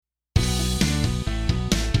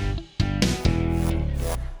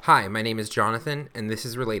Hi, my name is Jonathan, and this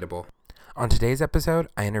is Relatable. On today's episode,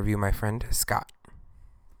 I interview my friend Scott.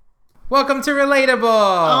 Welcome to Relatable!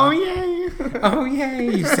 Oh, yay! Oh, yay!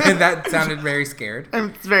 You said that sounded very scared.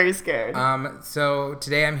 I'm very scared. So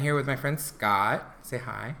today I'm here with my friend Scott. Say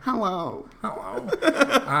hi. Hello. Hello.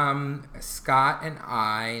 Scott and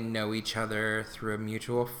I know each other through a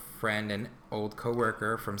mutual friend and old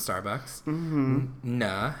coworker from Starbucks. Mm-hmm.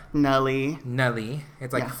 Nully.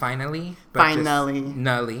 It's like Yeah. finally. Finally.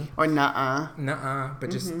 Nully. Or nuh-uh. Nuh-uh,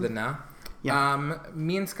 but just the nah. Yeah.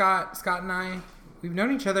 Me and Scott and I, we've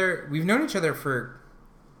known each other for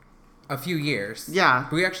a few years. Yeah.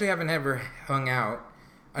 We actually haven't ever hung out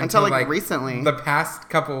Until like recently. The past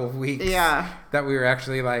couple of weeks. Yeah. That we were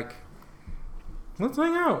actually like, let's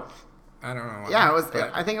hang out. I don't know why. Yeah, it was.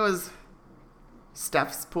 but- I think it was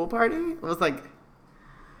Steph's pool party. It was like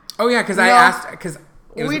Oh yeah, because No. I asked because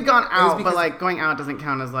we'd gone out, but like going out doesn't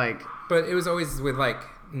count as like. But it was always with like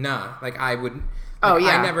like I would. Like, Oh,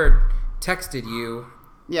 yeah. I never texted you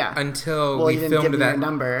Yeah. until well, we you didn't filmed give me that your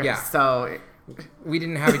number. Yeah, So. we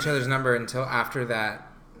didn't have each other's number until after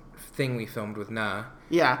that thing we filmed with Nah.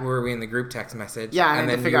 Yeah. Where we in the group text message? Yeah, and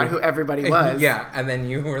to figure out who everybody was. Yeah, and then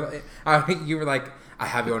you were like, I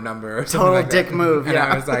have your number. Or something Total like dick that. move. And Yeah.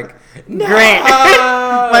 I was like, no! Great.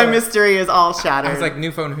 My mystery is all shattered. I was like,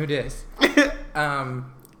 new phone, who dis? But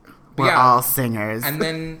We're yeah. all singers. And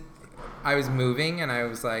then I was moving, and I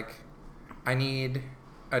was like, I need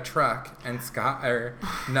a truck. And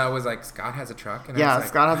Noah was like, Scott has a truck. And I yeah, was like,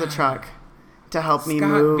 Scott has a truck to help me Scott,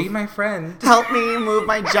 move. be my friend. Help me move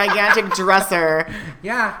my gigantic dresser.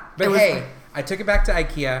 Yeah, but hey, I took it back to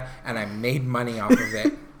IKEA, and I made money off of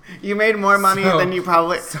it. You made more money than you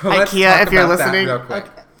probably. So let's IKEA, talk if you're about that listening, real quick.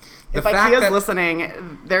 if The fact IKEA's that-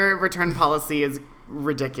 listening, their return policy is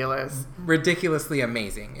ridiculous. Ridiculously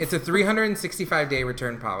amazing. It's a 365-day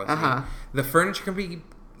return policy. Uh-huh. The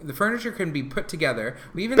furniture can be put together.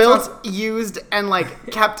 We even Built, saw, used, and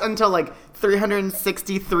like kept until like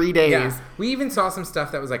 363 days. yeah, we even saw some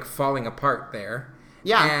stuff that was like falling apart there.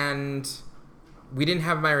 Yeah. And we didn't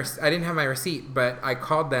have I didn't have my receipt, but I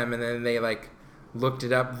called them, and then they like looked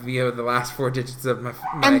it up via the last 4 digits of my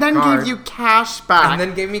And then card, gave you cash back. and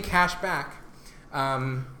then gave me cash back.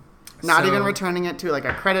 Not So- even returning it to like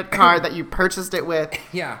a credit card that you purchased it with.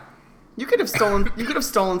 Yeah. You could have stolen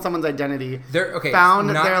someone someone's identity. Found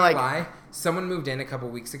Not their like lie. Someone moved in a couple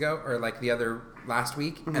weeks ago, or like last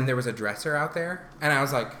week, Mm-hmm. and there was a dresser out there, and I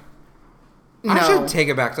was like, no. I should take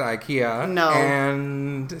it back to IKEA No.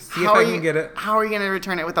 and see if I can get it. How are you going to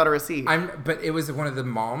return it without a receipt? But it was one of the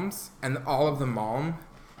moms, and all of the mom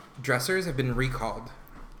dressers have been recalled.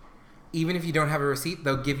 Even if you don't have a receipt,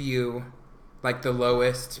 they'll give you like the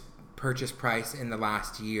lowest purchase price in the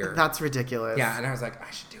last year. That's ridiculous. Yeah, and I was like,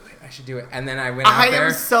 I should do it. And then I went out I there.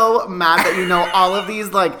 am so mad that you know all of these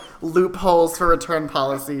like loopholes for return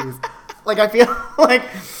policies. Like I feel like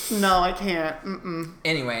no, I can't. Mm-mm.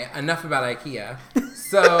 Anyway, enough about IKEA.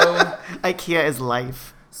 So, IKEA is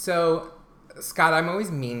life. so Scott, I'm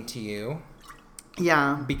always mean to you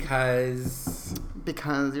Yeah, because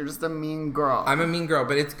because you're just a mean girl. I'm a mean girl.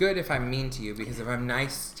 But it's good if I'm mean to you, because if I'm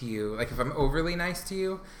nice to you, like if I'm overly nice to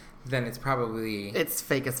you, then it's probably It's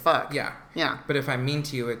fake as fuck. yeah. Yeah. But if I'm mean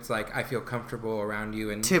to you, it's like I feel comfortable around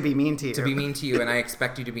you and To be mean to you. to be mean to you, and I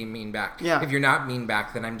expect you to be mean back. Yeah. If you're not mean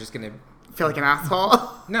back, then I'm just gonna. Feel like an asshole.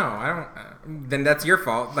 No, I don't. Then that's your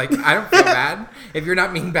fault. Like I don't feel bad. If you're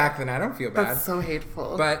not mean back, then I don't feel bad. That's so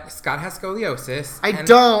hateful. But Scott has scoliosis. I and-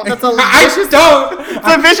 don't. That's a I don't. It's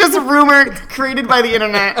a vicious rumor created by the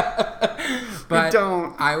internet. But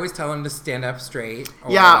don't. I always tell him to stand up straight.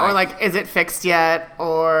 Yeah, or like, is it fixed yet?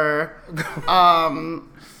 Or,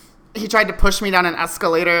 he tried to push me down an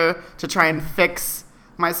escalator to try and fix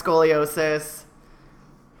my scoliosis.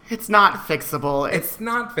 It's not fixable. it's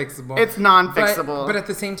not fixable. It's non-fixable. But at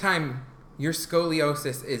the same time, your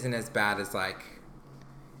scoliosis isn't as bad as like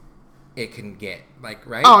it can get. Like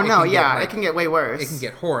right? Oh It no, can get, yeah, like, it can get way worse. It can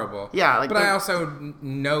get horrible. Yeah, like but I also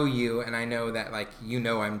know you, and I know that like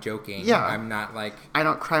I'm joking. Yeah. I'm not like. I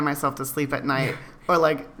don't cry myself to sleep at night or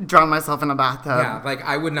like drown myself in a bathtub. Yeah, like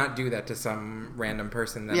I would not do that to some random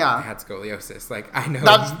person that Yeah. had scoliosis. Like I know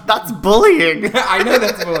That's bullying. I know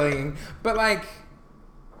that's bullying, but like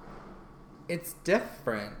it's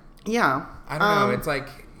different. Yeah. I don't know. It's like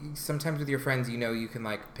sometimes with your friends, you know, you can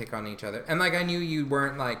like pick on each other, and like I knew you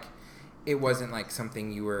weren't like it wasn't like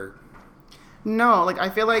something you were No, like I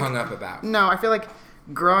feel like hung up about. No, I feel like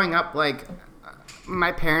growing up, like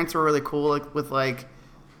my parents were really cool with like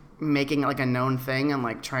making it like a known thing and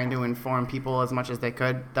like trying to inform people as much as they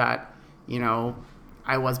could that, you know,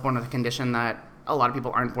 I was born with a condition that a lot of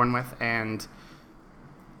people aren't born with, and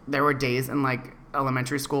there were days in like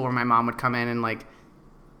elementary school where my mom would come in and like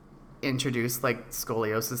introduce like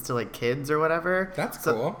scoliosis to like kids or whatever. That's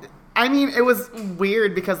cool. I mean, it was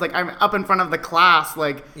weird because like I'm up in front of the class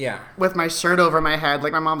like with my shirt over my head.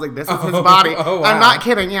 Like my mom's like, this is his body. Oh, wow. I'm not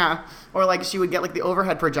kidding, yeah. Or like she would get like the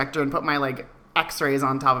overhead projector and put my like x-rays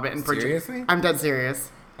on top of it and Seriously? I'm dead serious.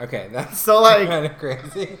 Okay, that's so like kind of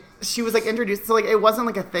crazy. She was like introduced, so like it wasn't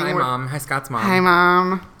like a thing. Hi, Mom. Hi, Scott's mom. Hi,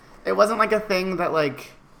 Mom. It wasn't like a thing that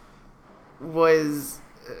like was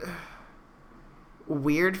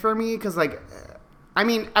weird for me because like, I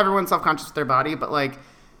mean, everyone's self-conscious with their body, but like,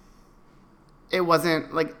 it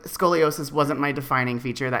wasn't like scoliosis wasn't my defining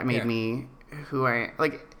feature that made me who I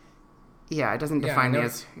like. Yeah, it doesn't define me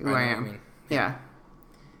as who I am. Yeah.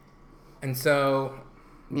 And so,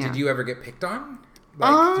 did you ever get picked on,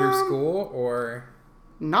 like through school, or?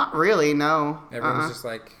 Not really. No. Everyone's just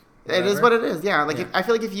like. Whatever? It is what it is. Yeah. Like I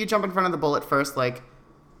feel like if you jump in front of the bullet first, like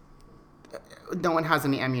no one has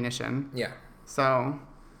any ammunition. Yeah. So,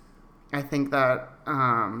 I think that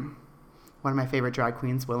one of my favorite drag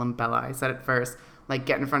queens, Willem Bella, I said it first. Like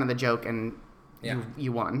get in front of the joke and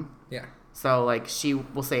you won. Yeah. So like she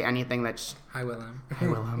will say anything that. Hi, Willem. Hi,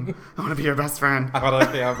 Willem. I want to be your best friend. I want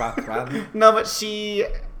to be your best friend. No, but she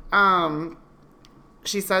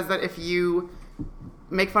says that if you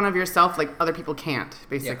make fun of yourself, like other people can't,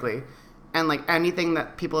 basically. Yeah. And like anything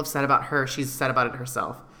that people have said about her, she's said about it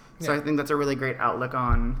herself. So I think that's a really great outlook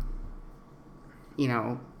on, you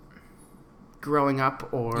know, growing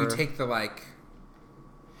up or. You take the like.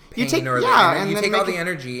 You take or you take all the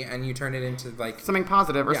energy and you turn it into like something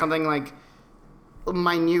positive or something like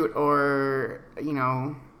minute or you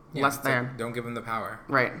know less than. Like, don't give them the power.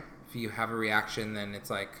 Right. If you have a reaction, then it's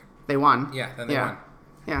like they won. Yeah, then they won.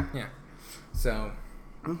 Yeah. Yeah. So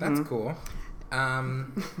that's cool.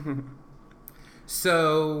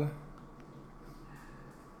 So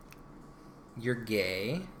you're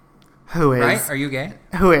gay. Who is? Right? Are you gay?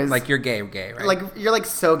 Who is? Like you're gay, right? Like you're like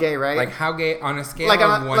so gay, right? Like how gay on a scale like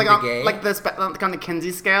of 1 to gay? Like on the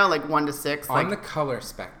Kinsey scale, like 1 to 6. On like, the color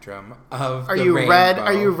spectrum of are the you rainbow, red?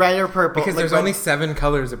 Are you red or purple? Because there's only 7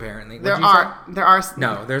 colors apparently. There are.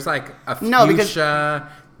 No, there's like a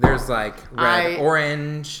fuchsia. There's like red,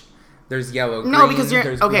 orange. There's yellow, green. No, because you're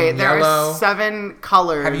there's okay. Green, there yellow. Are 7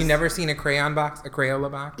 colors. Have you never seen a crayon box, a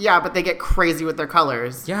Crayola box? Yeah, but they get crazy with their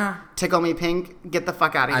colors. Yeah. Tickle Me Pink, get the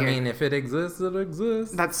fuck out of here. I mean, if it exists, it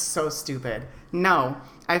exists. That's so stupid. No,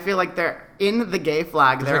 I feel like they're in the gay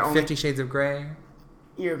flag. There's like only 50 Shades of Grey.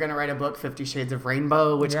 You're gonna write a book, 50 Shades of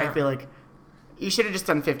Rainbow, which I feel like you should have just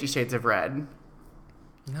done 50 Shades of Red.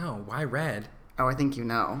 No, why red? Oh, I think you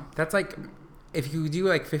know. Like if you do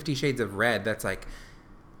like 50 Shades of Red, that's like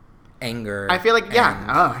anger. I feel like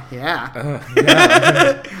yeah.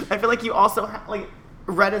 I feel like you also like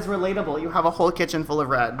red is relatable. You have a whole kitchen full of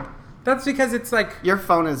red. That's because it's like your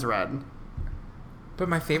phone is red. But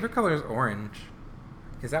my favorite color is orange.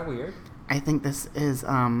 Is that weird? I think this is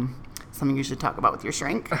something you should talk about with your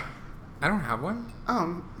shrink. I don't have one. I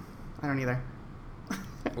don't either.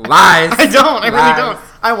 Lies. I don't. I really don't.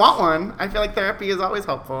 I want one. I feel like therapy is always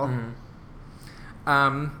helpful.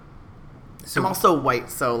 Mm-hmm. So I'm also white,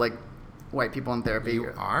 so like white people in therapy.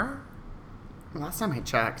 You are? Last time I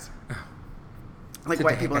checked. Like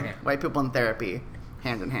white people in therapy,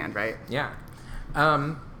 hand in hand, right? Yeah.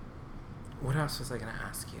 What else was I gonna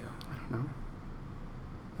ask you? I don't know.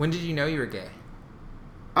 When did you know you were gay?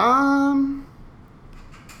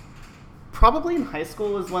 Probably in high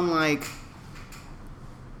school is when like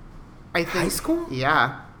I think high school?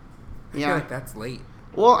 Yeah. I feel like that's late.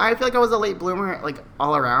 Well, I feel like I was a late bloomer, like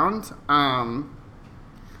all around.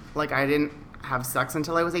 Like I didn't have sex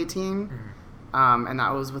until I was 18, and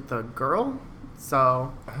that was with a girl.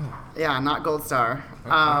 So, yeah, not Gold Star.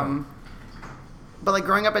 But like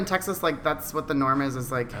growing up in Texas, like that's what the norm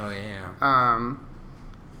is like. Oh yeah.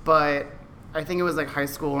 But I think it was like high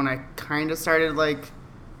school when I kind of started like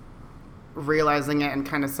realizing it and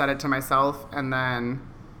kind of said it to myself, and then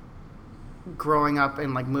growing up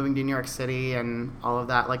and like moving to New York City and all of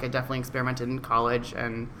that, like I definitely experimented in college.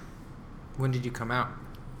 And when did you come out?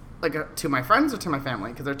 Like to my friends or to my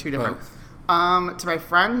family? Because they're two different. Both. To my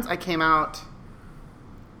friends, I came out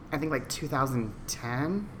I think like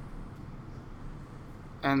 2010.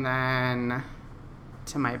 And then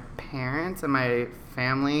to my parents and my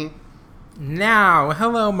family. Now,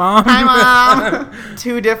 hello, Mom. Hi, Mom.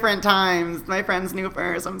 2 different times. My friends knew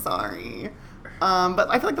first. I'm sorry. But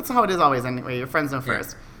I feel like that's how it is always anyway. Your friends know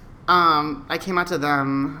first. I came out to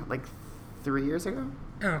them like 3 years ago.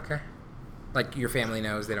 Oh, okay. Like your family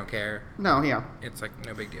knows, they don't care. No, yeah. It's like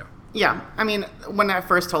no big deal. Yeah. I mean, when I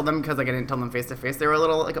first told them, because like I didn't tell them face to face, they were a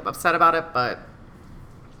little like upset about it, but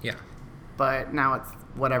but now it's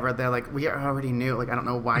whatever. They're like, we already knew. Like, I don't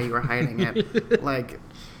know why you were hiding it. Like,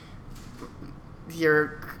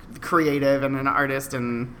 you're creative and an artist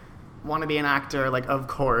and want to be an actor. Like, of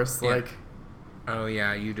course. Yeah. Like, oh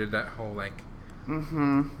yeah, you did that whole like.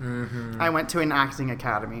 I went to an acting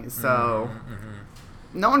academy, so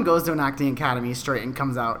no one goes to an acting academy straight and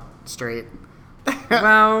comes out straight.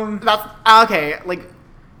 Well, That's okay. Like,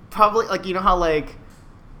 probably, like, you know how, like,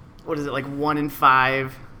 what is it, like 1 in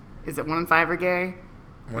 5? Is it 1 in 5 are gay?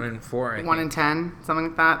 1 in 4. 1 in 10, something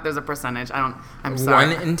like that. There's a percentage. I'm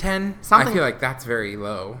sorry. 1 in 10. Something- I feel like that's very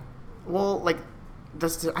low. Well, like, I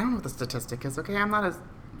don't know what the statistic is. Okay, I'm not a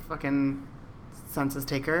fucking census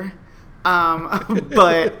taker.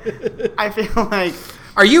 But I feel like.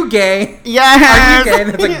 Are you gay? Yes! Are you gay?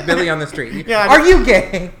 That's like Billy on the street. Yeah, Are you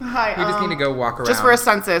gay? Hi. You just need to go walk around. Just for a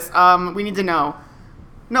census, we need to know.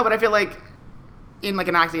 No, but I feel like in like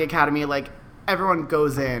an acting academy, like everyone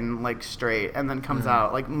goes in like straight and then comes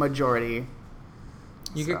out like majority.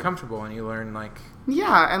 You get comfortable and you learn like.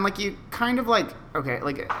 Yeah, and like you kind of like okay,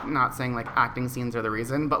 like not saying like acting scenes are the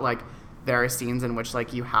reason, but like there are scenes in which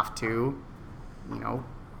like you have to, you know,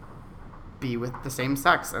 be with the same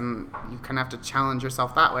sex, and you kind of have to challenge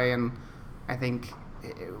yourself that way. And I think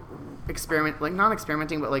not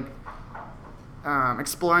experimenting, but like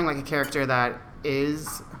exploring like a character that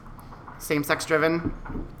is same-sex driven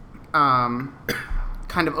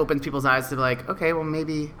kind of opens people's eyes to be like, okay, well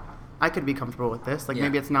maybe I could be comfortable with this. Like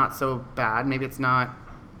maybe it's not so bad. Maybe it's not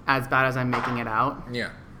as bad as I'm making it out. Yeah.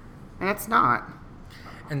 And it's not.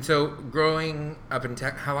 And so, growing up in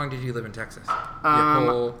Texas, how long did you live in Texas?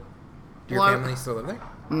 Your family still live there?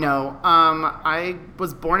 No. I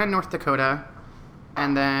was born in North Dakota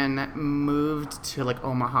and then moved to like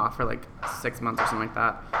Omaha for like 6 months or something like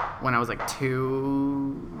that when I was like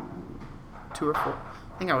 2 or 4.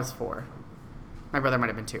 I think I was 4. My brother might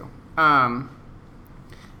have been 2. And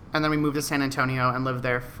then we moved to San Antonio and lived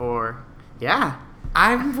there for,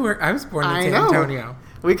 I was born in San Antonio.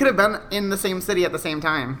 We could have been in the same city at the same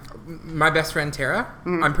time. My best friend Tara,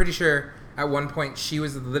 I'm pretty sure at one point she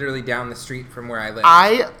was literally down the street from where I live.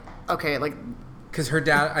 Because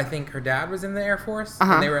I think her dad was in the Air Force,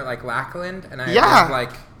 and they were at like Lackland, and I lived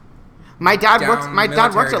like. My dad worked at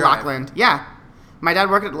Military Drive. Lackland. Yeah, my dad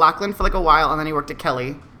worked at Lackland for like a while, and then he worked at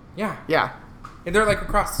Kelly. Yeah. Yeah. And they're like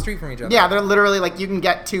across the street from each other. Yeah, they're literally like you can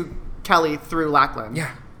get to Kelly through Lackland.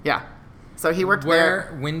 Yeah. Yeah. So he worked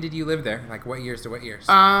there. When did you live there? Like what years to what years?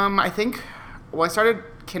 I think, I started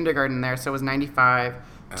kindergarten there, so it was 95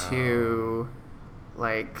 to,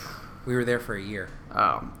 like... We were there for a year.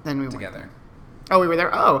 Oh. Then we together. We were there?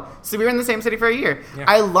 Oh. So we were in the same city for a year. Yeah.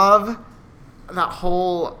 I love that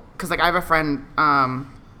whole... Because, like, I have a friend,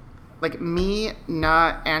 like, me,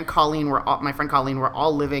 Nat, and Colleen my friend Colleen were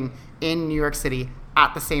all living in New York City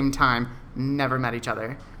at the same time. Never met each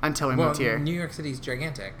other until we moved here. New York City's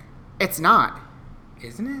gigantic. It's not.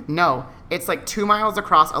 Isn't it? No. It's like 2 miles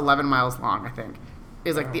across, 11 miles long, I think.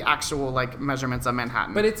 Is like the actual like measurements of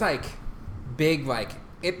Manhattan. But it's like big, like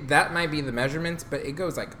that might be the measurements, but it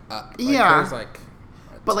goes like up. Like, yeah. There's like.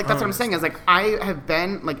 But like that's what I'm saying is like I have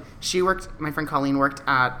been like my friend Colleen worked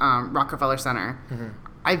at Rockefeller Center. Mm-hmm.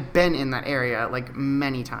 I've been in that area like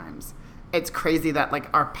many times. It's crazy that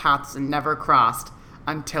like our paths never crossed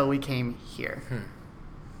until we came here.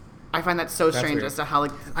 I find that so strange as to how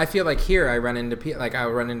like I feel like here I'll run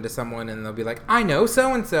into someone and they'll be like, I know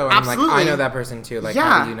so and so, and absolutely. I'm like, I know that person too. Like,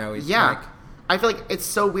 how do you know? Like, I feel like it's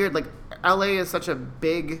so weird. Like LA is such a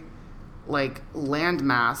big like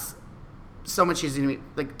landmass, so much easier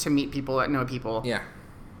to meet people that know people. Yeah.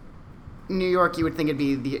 New York, you would think it'd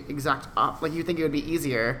be the exact like you think it would be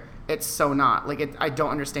easier. It's so not. Like I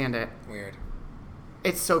don't understand it. Weird.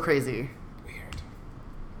 It's so crazy.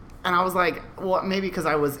 And I was like, well, maybe because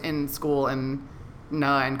I was in school and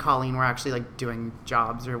Noah and Colleen were actually like doing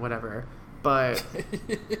jobs or whatever, but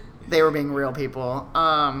they were being real people.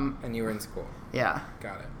 And you were in school. Yeah.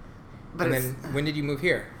 Got it. But and then when did you move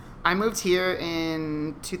here? I moved here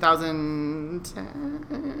in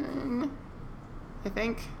 2010, I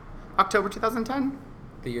think. October 2010.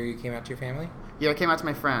 The year you came out to your family? Yeah, I came out to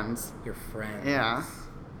my friends. Your friends. Yeah.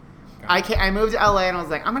 I moved to LA and I was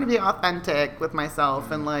like, I'm gonna be authentic with myself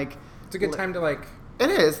and like. It's a good time to like. It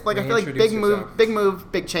is like I feel like big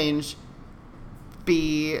move, big change.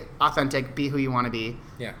 Be authentic. Be who you want to be.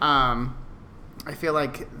 Yeah. I feel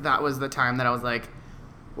like that was the time that I was like,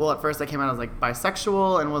 well, at first I came out as like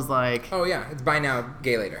bisexual and was like. Oh yeah, it's bi now,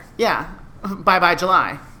 gay later. Yeah, bye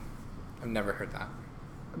July. I've never heard that.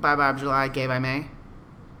 Bye July, gay by May.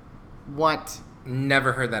 What?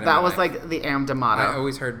 Never heard that. That was like the AMDA motto. I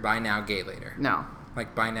always heard "Buy now, gay later." No,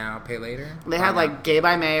 Like buy now, pay later? They Buy had now. like Gay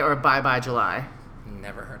by May or Bye Bye July.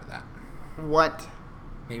 Never heard of that. What?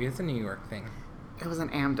 Maybe it's a New York thing. It was an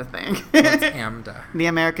AMDA thing. What's AMDA? The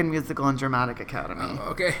American Musical and Dramatic Academy. Oh,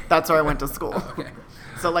 okay. That's where I went to school. Okay.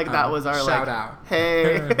 So like that was our shout like out.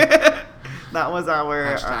 hey. That was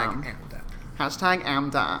our Hashtag AMDA. hashtag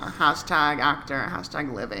AMDA, hashtag actor,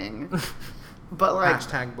 hashtag living. But like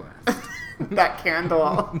Hashtag blessed. that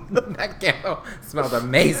candle. That candle smelled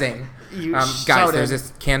amazing. You Guys, shouted. there's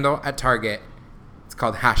this candle at Target. It's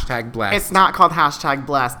called hashtag blessed. It's not called hashtag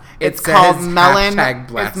blessed. It It's called says melon. hashtag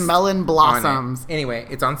blessed It's melon on it. blossoms. Anyway,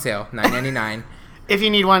 it's on sale, $9.99. If you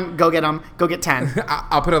need one, go get them. Go get 10.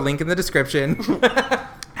 I'll put a link in the description.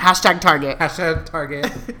 Hashtag Target. Hashtag Target.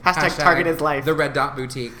 Hashtag Target is life. The Red Dot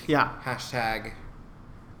Boutique. Yeah. Hashtag.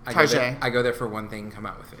 Target. I go there for one thing, come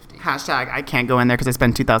out with 50. Hashtag I can't go in there because I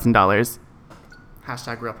spent $2,000.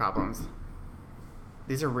 Hashtag real problems.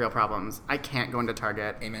 These are real problems. I can't go into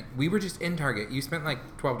Target. Amen. We were just in Target. You spent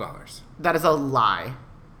like $12. That is a lie.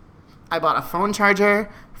 I bought a phone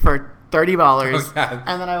charger for $30. Oh, God.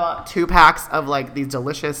 And then I bought 2 packs of like these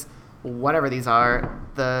delicious, whatever these are,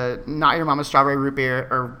 the Not Your Mama's Strawberry Root Beer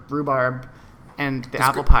or rhubarb and the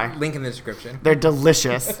apple pie. Link in the description. They're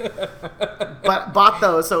delicious. But bought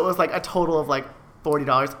those, so it was like a total of like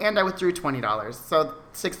 $40. And I withdrew $20. So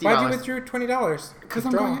 $60. Why'd you withdraw $20? Because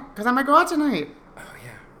I'm gonna go out tonight. Oh,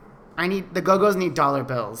 yeah. The Go-Go's need dollar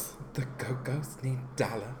bills. The Go-Go's need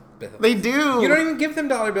dollar bills. They do. You don't even give them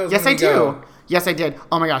dollar bills. Yes, when I you go. do. Yes, I did.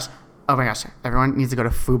 Oh my gosh. Everyone needs to go to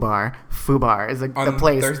Fubar. Fubar is the On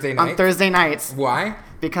place Thursday on nights? Thursday nights Why?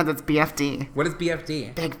 because it's BFD. What is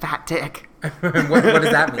BFD? Big fat dick. what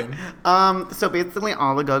does that mean? So basically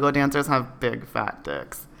all the go-go dancers have big fat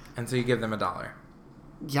dicks. And so you give them $1.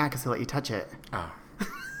 Yeah, because they let you touch it. Oh.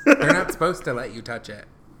 They're not supposed to let you touch it.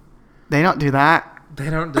 They don't do that. They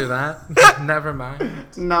don't do that. Never mind.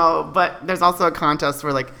 No, but there's also a contest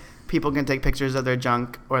where like people can take pictures of their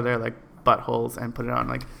junk or their like buttholes and put it on.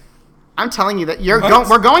 Like, I'm telling you that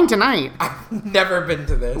we're going tonight. I've never been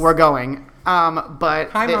to this. We're going. But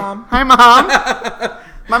Hi, Mom. Hi, Mom.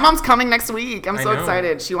 My mom's coming next week. I'm I so know.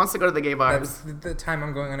 excited. She wants to go to the gay bars. That's the time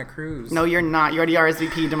I'm going on a cruise. No, you're not. You already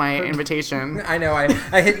RSVP'd to my invitation. I know. I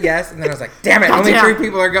hit yes, and then I was like, damn it, only Goddamn. 3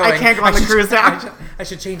 people are going. I can't go on the should- cruise now. I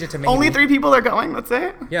should change it to maybe. Only 3 people are going. That's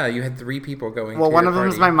it. Yeah, you had 3 people going. Well, to one your of them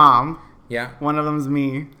is party. my mom. Yeah, One of them's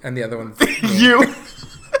me. and the other one's me. You.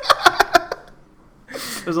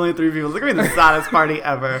 There's only 3 people. It's gonna be the saddest party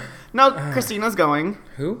ever. No, Christina's going.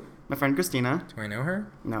 Who? My friend Christina. Do I know her?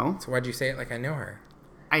 No. So why'd you say it like I know her?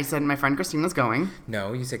 I said my friend Christina's going.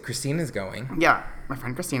 No, you said Christina's going. Yeah, my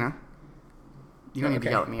friend Christina. You don't need to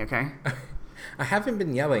Okay. yell at me, okay? I haven't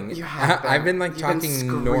been yelling. You have been. I've been like You've been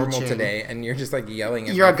talking normal screeching. today, and you're just like yelling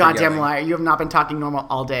at You're me a for goddamn yelling. liar. You have not been talking normal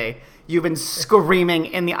all day. You've been screaming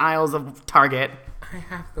in the aisles of Target. I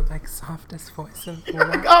have the like softest voice in the You're a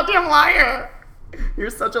world. goddamn liar. You're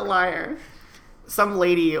such a liar. Some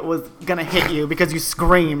lady was gonna hit you because you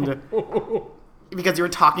screamed. Because you were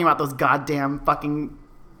talking about those goddamn fucking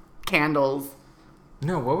candles.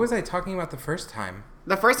 No, what was I talking about the first time?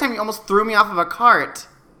 The first time you almost threw me off of a cart.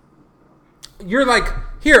 You're like,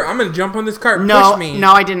 here, I'm gonna jump on this cart. No, Push me.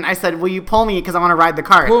 no, I didn't. I said, will you pull me because I want to ride the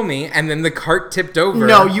cart? Pull me, and then the cart tipped over.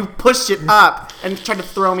 No, you pushed it up and tried to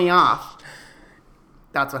throw me off.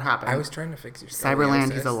 That's what happened. I was trying to fix your Cyberland,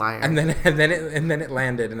 scoliosis. he's a liar. And then it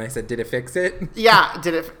landed, and I said, "Did it fix it?" Yeah,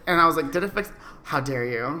 did it? And I was like, did it fix? How dare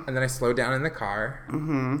you? And then I slowed down in the car,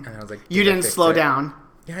 and I was like, You "Did it didn't fix slow it?" down.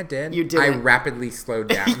 Yeah, I did. You I didn't. rapidly slowed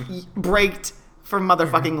down. Braked for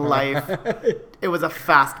motherfucking life. It was a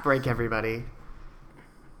fast break, everybody.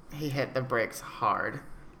 He hit the brakes hard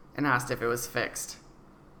and asked if it was fixed.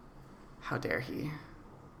 How dare he?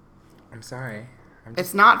 I'm sorry.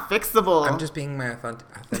 It's not fixable. I'm just being my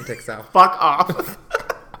authentic self. Fuck off.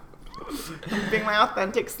 I'm being my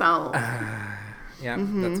authentic self. Yeah,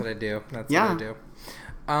 that's what I do. That's Yeah. what I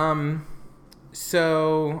do.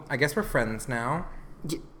 So I guess we're friends now.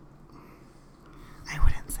 I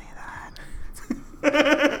wouldn't say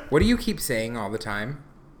that. What do you keep saying all the time?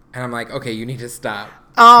 And I'm like, okay, you need to stop.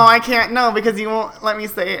 Oh, I can't. No, because you won't let me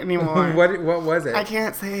say it anymore. What was it? I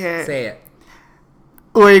can't say it. Say it.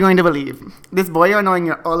 Who are you going to believe? This boy you're knowing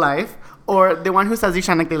your whole life, or the one who says you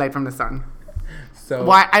shine like the light from the sun? So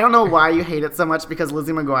Why? I don't know why you hate it so much because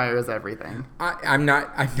Lizzie McGuire is everything. I'm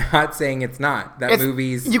not saying it's not. That It's-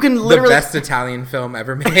 movie's you can the literally- best Italian film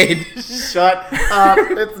ever made. Shut up!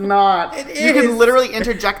 It's not. It You can is. literally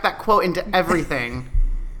interject that quote into everything,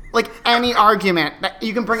 like any argument that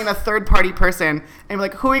you can bring in a third-party person and be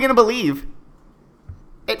like, "Who are you going to believe?"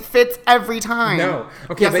 It fits every time. No.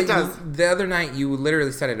 Okay, yes, but it does. the other night you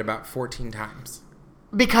literally said it about 14 times.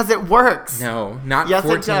 Because it works. No, not Yes,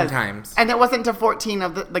 14 it does. times. And it wasn't to 14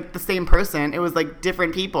 of the same person. It was like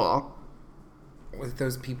different people. With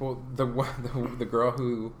those people, the girl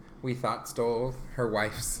who we thought stole her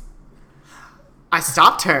wife's. I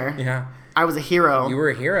stopped her. Yeah. I was a hero. You were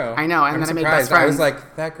a hero. I know, and I'm then surprised. I made best friends. I was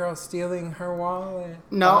like, that girl's stealing her wallet.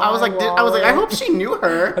 No, I was like, I hope she knew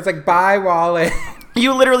her. I was like, bye, wallet.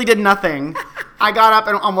 You literally did nothing. I got up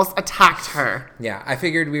and almost attacked her. Yeah, I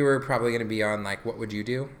figured we were probably going to be on, like, What Would You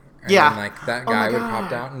Do? And Yeah. then, like, that Oh my guy would God. have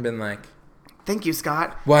popped out and been like, Thank you,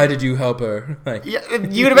 Scott. why did you help her? Like, Yeah,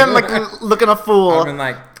 you'd have been like looking a fool. I would have been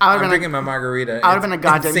like, I would've I'm been drinking my margarita. I would have been a It's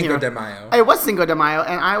goddamn Cinco hero. de Mayo. It was Cinco de Mayo,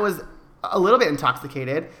 and I was a little bit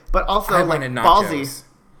intoxicated, but also I like wanted ballsy. nachos.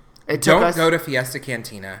 It took Don't us. go to Fiesta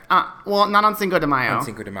Cantina Well, not on Cinco de Mayo. on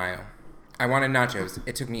Cinco de Mayo. I wanted nachos.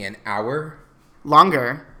 It took me an hour.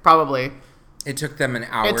 Longer, probably. It took them an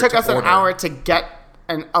hour. It took to us an order. hour to get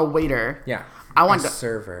a waiter. Yeah. I wanted a to-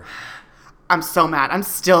 server. I'm so mad. I'm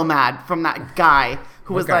still mad from that guy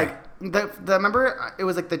who What was guy? like the remember it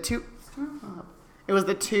was like the two. It was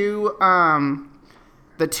the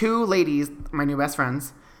two ladies, my new best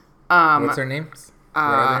friends. What's their names? What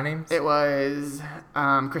are their names? It was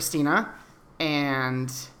Christina and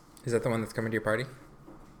Is that the one that's coming to your party?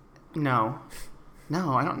 no,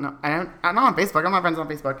 I don't know. I'm not on Facebook. I'm not friends on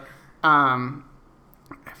Facebook.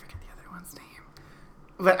 I forget the other one's name,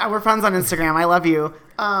 but we're friends on Instagram. I love you.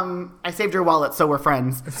 I saved your wallet, so we're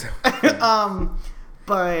friends.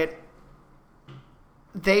 But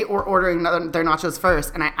they were ordering their nachos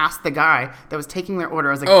first, and I asked the guy that was taking their order.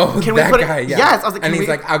 I was like, Oh, "Can that we put guy, it?" yeah. Yes, I was like, and "Can he's we?"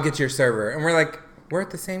 like, I'll get your server. And we're like, we're at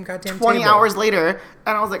the same goddamn 20 table. hours later,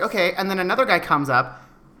 and I was like, okay. And then another guy comes up,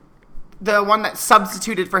 the one that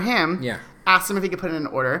substituted for him. Yeah. Asked him if he could put in an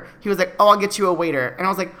order. He was like, "Oh, I'll get you a waiter." And I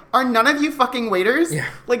was like, "Are none of you fucking waiters? Yeah.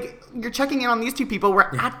 Like, you're checking in on these two people. We're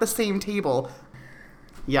at the same table."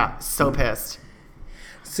 Yeah, so pissed.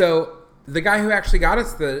 So the guy who actually got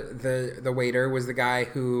us the waiter was the guy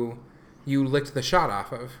who you licked the shot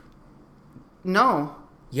off of. No.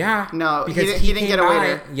 Yeah. No, he because didn't- he didn't came get a by-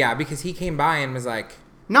 waiter. Yeah, because he came by and was like,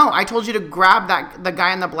 No, I told you to grab the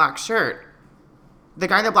guy in the black shirt. The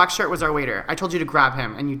guy in the black shirt was our waiter. I told you to grab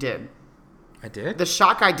him, and you did. I did? The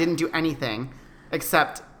shot guy didn't do anything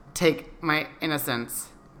except take my innocence.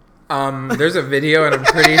 There's a video, and I'm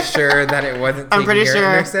pretty sure that it wasn't I'm taking pretty your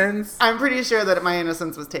sure. innocence. I'm pretty sure that my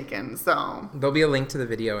innocence was taken, so... There'll be a link to the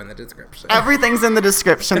video in the description. Everything's in the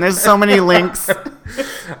description. There's so many links. There's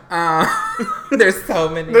so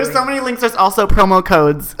many. There's so many links. There's also promo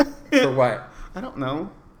codes. For what? I don't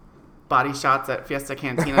know. Body shots at Fiesta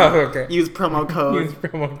Cantina. Oh, okay. Use promo code. Use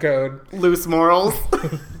promo code. Loose morals.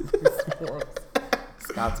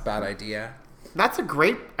 Scott's bad idea. That's a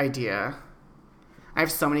great idea. I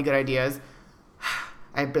have so many good ideas.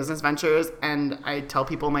 I have business ventures, and I tell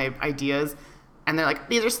people my ideas, and they're like,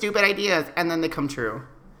 "These are stupid ideas," and then they come true,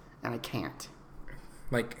 and I can't.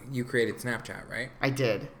 Like, you created Snapchat, right? I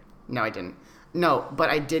did. No, I didn't. No, but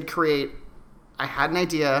I did create. I had an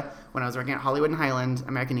idea when I was working at Hollywood and Highland,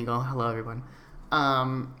 American Eagle. Hello, everyone.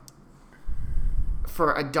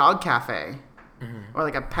 For a dog cafe, or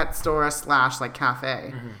like a pet store / like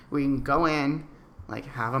cafe, we can go in, like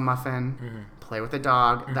have a muffin, play with a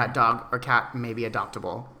dog. That dog or cat may be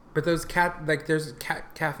adoptable. But those there's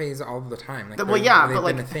cat cafes all the time. Like, Well, yeah, they've but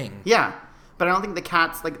like been a thing. Yeah, but I don't think the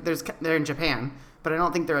cats like they're in Japan, but I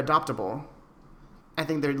don't think they're adoptable. I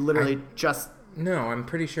think they're literally just No, I'm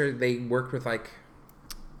pretty sure they worked with like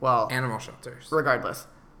well. animal shelters. Regardless,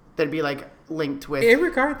 they'd be like linked with.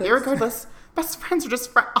 Irregardless. Irregardless, best friends are just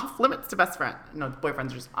off limits to best friend. No,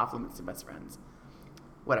 boyfriends are just off limits to best friends.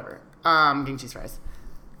 Whatever. Getting cheese fries.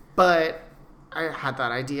 But I had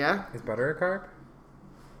that idea. Is butter a carb?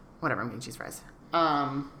 Whatever. I'm getting cheese fries.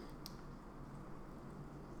 I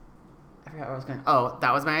forgot what I was going. Oh,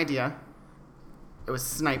 that was my idea. It was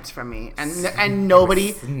sniped from me, and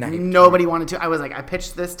nobody wanted to. I was like, I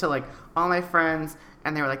pitched this to like all my friends,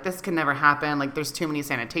 and they were like, "This can never happen. Like, there's too many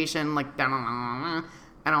sanitation. Like,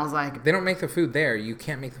 and I was like, They don't make the food there. You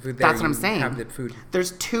can't make the food there. That's what I'm saying. Have the food.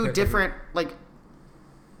 there's two different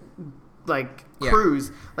like Yeah.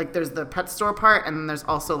 crews. Like, there's the pet store part, and then there's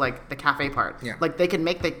also like the cafe part. Yeah. Like, they can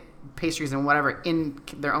make the pastries and whatever in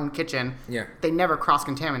their own kitchen. Yeah. They never cross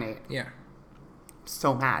contaminate. Yeah.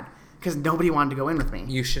 So mad because nobody wanted to go in with me.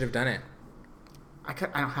 You should have done it. I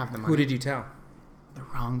don't have the money. Who did you tell? The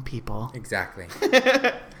wrong people. Exactly.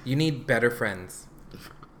 You need better friends.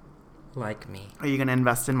 Like me. Are you gonna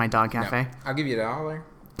invest in my dog cafe? No. I'll give you $1.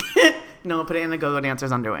 No, put it in the Go-Go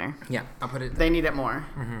Dancers underwear. Yeah, I'll put it. They need it more.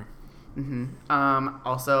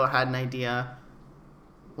 Also had an idea.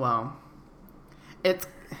 Well, it's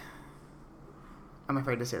I'm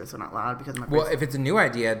afraid to say this one out loud because my Well, if it's a new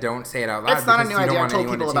idea, don't say it out loud. it's not a because new you don't idea. I want told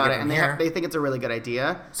anyone to people take about it it, from and here. they think it's a really good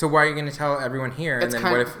idea. So why are you going to tell everyone here? And It's then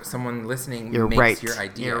kind what of- if someone listening You're makes right. your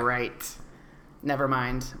idea? You're right. Never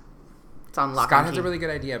mind. It's on lock Scott and has key. a really good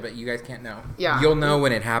idea, but you guys can't know. Yeah. You'll know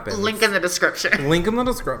when it happens. Link in the description. Link in the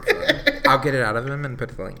description. I'll get it out of him and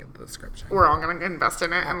put the link in the description. We're all gonna invest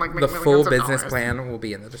in it and like make The millions full of business dollars. plan will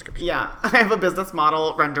be in the description. Yeah, I have a business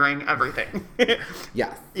model rendering everything.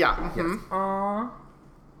 Yes. Yeah. Yes. mhm. Aww.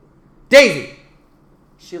 Daisy.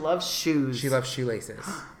 She loves shoes. She loves shoelaces.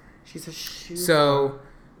 She's a shoe. So,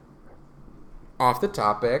 off the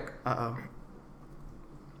topic, Uh-oh.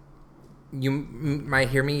 you might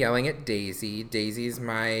hear me yelling at Daisy. Daisy's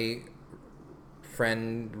my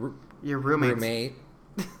friend, Your roommate. roommate.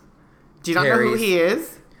 Do you not know who Carrie's- he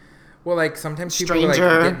is? Well, like sometimes people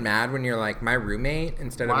Stranger. like get mad when you're like my roommate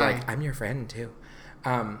instead of Why? like I'm your friend too.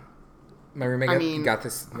 My roommate I mean- got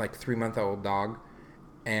this like 3-month-old dog,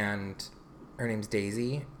 and her name's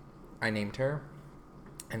Daisy. I named her,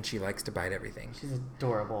 and she likes to bite everything. She's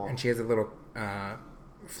adorable. And she has a little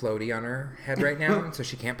floaty on her head right now, so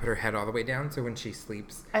she can't put her head all the way down. So when she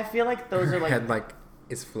sleeps, I feel like those her are like head like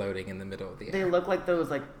is floating in the middle of the they air. look like those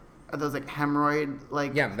like are those like hemorrhoid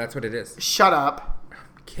like Yeah, that's what it is. Shut up.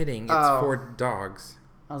 Kidding, it's Oh. for dogs.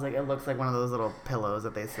 I was like, it looks like one of those little pillows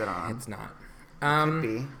that they sit on. It's not.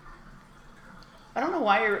 Be. I don't know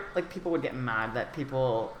why like people would get mad that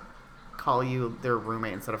people call you their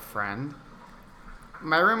roommate instead of friend.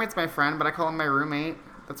 My roommate's my friend, but I call him my roommate.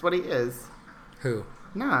 That's what he is. Who?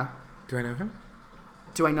 Nah. Do I know him?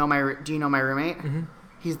 Do you know my roommate? Mm-hmm.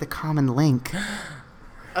 He's the common link.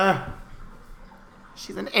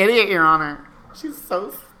 She's an idiot, Your Honor. She's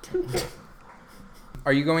so stupid.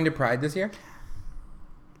 Are you going to Pride this year?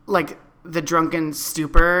 Like the drunken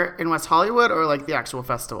stupor in West Hollywood, or like the actual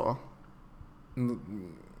festival?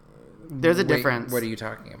 There's a Wait, difference. What are you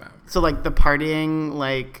talking about? So like the partying,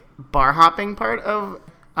 like bar hopping part of,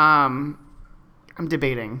 I'm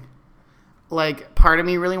debating. Like part of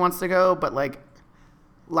me really wants to go, but like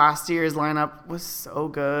last year's lineup was so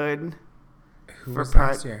good. Who For was Pride.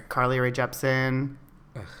 last year? Carly Rae Jepsen.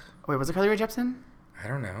 Ugh. Wait, was it Carly Rae Jepsen? I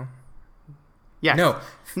don't know. Yes. No,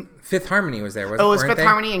 Fifth Harmony was there, wasn't Oh, it was weren't Fifth they?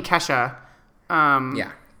 Harmony and Kesha.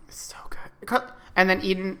 Yeah. So good. And then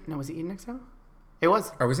Eden. No, was it Eden XO? It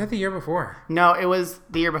was. Or was that the year before? No, it was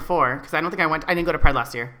the year before because I don't think I didn't go to Pride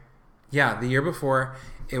last year. Yeah, the year before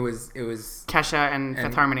it was Kesha and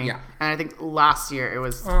Fifth Harmony. yeah. And I think last year it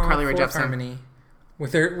was Carly Rae Fourth Jepsen. Harmony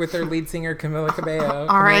with their lead singer Camila Cabello.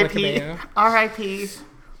 R.I.P. R.I.P.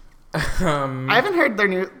 Um, I haven't heard their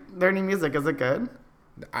new music. Is it good?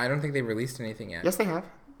 I don't think they released anything yet. Yes, they have.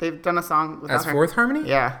 They've done a song without As her. Fourth Harmony?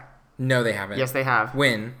 Yeah. No, they haven't. Yes, they have.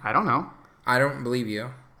 When? I don't know. I don't believe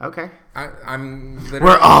you. Okay. I'm literally.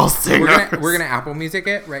 We're all singers. We're gonna Apple Music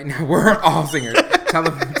it right now. We're all singers. tell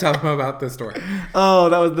them about the story. Oh,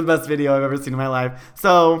 that was the best video I've ever seen in my life.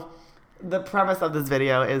 So, the premise of this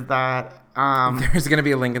video is that There's gonna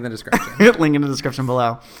be a link in the description. link in the description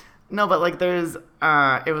below. No, but like there's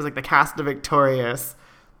it was like the cast of Victorious,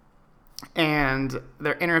 and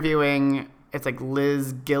they're interviewing. It's like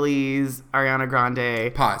Liz Gillies, Ariana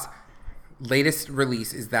Grande. Pause. Latest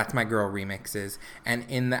release is That's My Girl remixes, and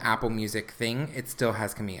in the Apple Music thing, it still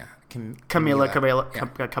has Camila. Camila Cabello. Yeah.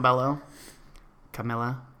 Cabello.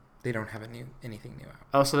 Camila. They don't have anything new out.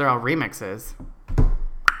 Oh, so they're all remixes.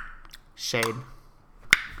 Shade.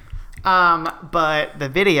 But the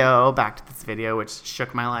video, back to this video, which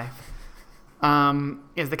shook my life,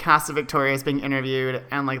 is the cast of Victorious being interviewed,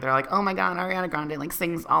 and like they're like, oh my god, Ariana Grande like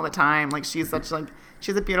sings all the time, like she's such like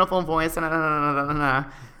she's a beautiful voice, and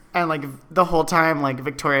like the whole time like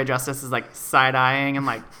Victoria Justice is like side eyeing and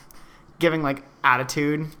like giving like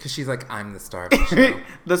attitude. Because she's like, I'm the star of the show.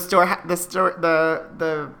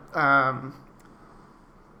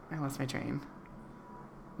 I lost my train.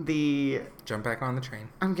 Jump back on the train.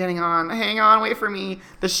 I'm getting on. Hang on, wait for me.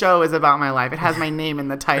 The show is about my life. It has my name in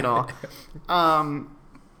the title.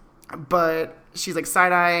 But she's like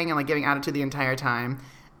side-eyeing and like giving attitude the entire time.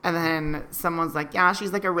 And then someone's like, yeah,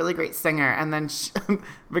 she's like a really great singer. And then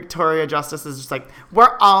Victoria Justice is just like,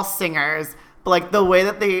 we're all singers. But like the way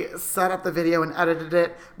that they set up the video and edited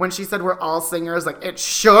it, when she said we're all singers, like it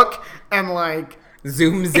shook and like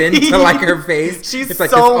Zooms into like her face. She's it's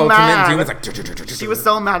like so this mad. ultimate zoom. It's like she was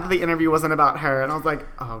so mad that the interview wasn't about her. And I was like,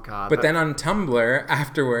 oh god. But then on Tumblr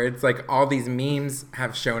afterwards, like all these memes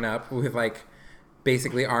have shown up with like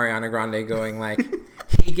basically Ariana Grande going like,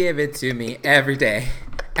 he give it to me every day.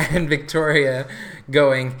 And Victoria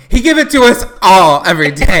going, he give it to us all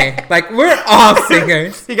every day. Like, we're all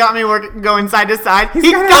singers. He got me going side to side.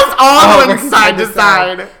 He got goes us all working going side to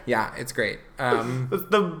side. Yeah, it's great. That's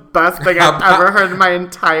the best thing I've ever heard in my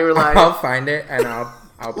entire life. I'll find it and I'll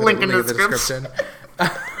put Link a in link the in the description.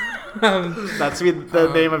 That's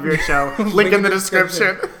the name of your show. Link in the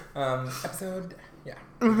description. Episode,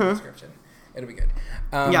 in the description. It'll be good.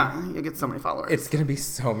 Yeah, you get so many followers. It's gonna be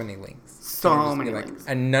so many links. So many links.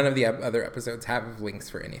 And none of the other episodes have links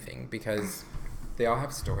for anything because they all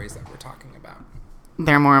have stories that we're talking about.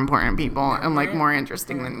 They're more important people and like more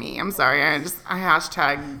interesting than me. I'm sorry. I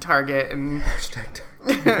hashtag Target and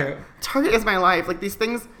Target is my life. Like these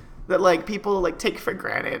things that like people like take for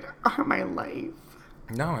granted are my life.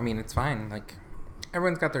 No, I mean it's fine. Like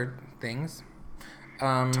everyone's got their things.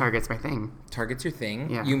 Target's my thing. Target's your thing.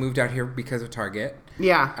 Yeah. You moved out here because of Target.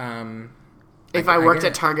 Yeah. If I worked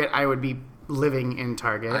at Target, I would be living in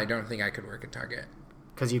Target. I don't think I could work at Target.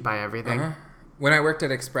 Because you'd buy everything? When I worked at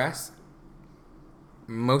Express,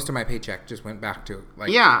 most of my paycheck just went back to like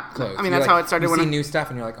clothes. I mean, that's how it started. You see new stuff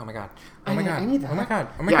and you're like, oh my god, oh my god, I need that. oh my god,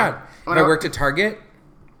 oh my god. When I worked at Target.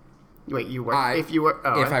 Wait, you worked?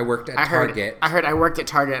 If I worked at Target. I heard I worked at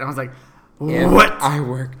Target and I was like, what? I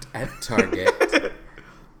worked at Target.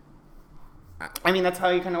 I mean, that's how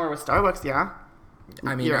you kind of were with Starbucks, yeah?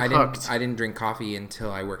 I mean, I didn't drink coffee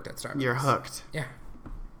until I worked at Starbucks. You're hooked. Yeah.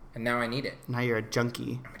 And now I need it. Now you're a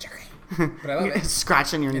junkie. I'm a junkie. But I love it.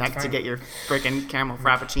 Scratching your neck to get your freaking caramel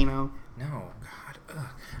frappuccino. No, God. Ugh.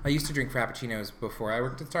 I used to drink frappuccinos before I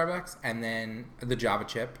worked at Starbucks, and then the Java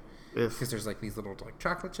chip, because there's like these little like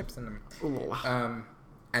chocolate chips in them. Ooh.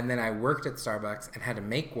 And then I worked at Starbucks and had to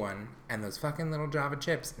make one, and those fucking little Java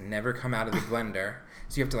chips never come out of the blender,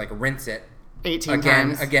 so you have to like rinse it 18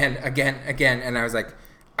 times. Again, and I was like,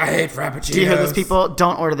 I hate frappuccinos. Do you hear those people?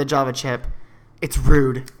 Don't order the Java chip. It's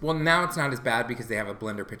rude. Well, now it's not as bad because they have a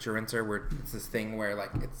blender pitcher rinser where it's this thing where like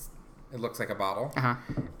it looks like a bottle,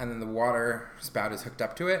 and then the water spout is hooked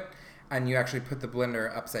up to it, and you actually put the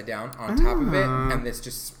blender upside down on top of it, and this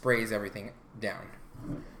just sprays everything down.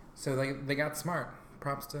 So they got smart.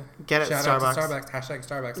 Props to shout out to Starbucks. Hashtag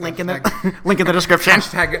Starbucks. Link in the description.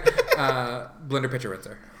 Hashtag blender pitcher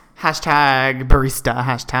rinser. Hashtag barista.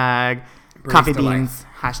 Hashtag coffee beans.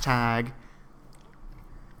 Life. Hashtag.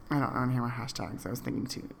 I don't hear my hashtags. I was thinking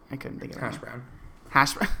too. I couldn't think of it. Hash brown.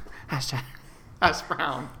 Hashtag hash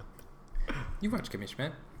brown. You watch Kimmy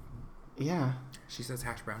Schmidt? Yeah. She says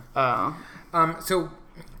hash brown. Oh. So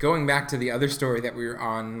going back to the other story that we were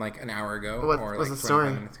on like an hour ago, or like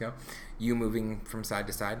 25 minutes ago, you moving from side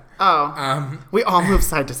to side. Oh. We all move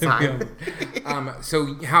side to side.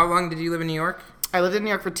 So how long did you live in New York? I lived in New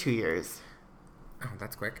York for 2 years. Oh,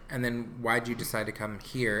 that's quick. And then why'd you decide to come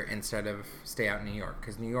here instead of stay out in New York?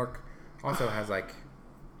 Because New York also has like,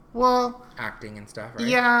 acting and stuff, right?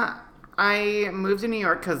 Yeah, I moved to New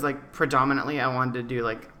York because like predominantly I wanted to do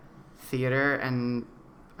like theater, and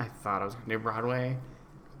I thought I was going to do Broadway,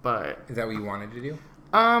 but is that what you wanted to do?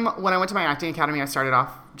 When I went to my acting academy, I started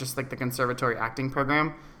off just like the conservatory acting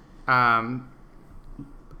program. I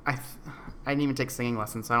didn't even take singing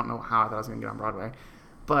lessons, so I don't know how I thought I was going to get on Broadway.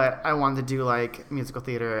 But I wanted to do like musical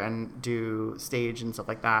theater and do stage and stuff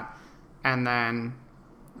like that. And then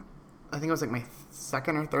I think it was like my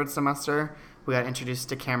second or third semester, we got introduced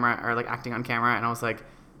to camera, or like acting on camera, and I was like,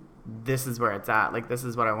 this is where it's at. Like, this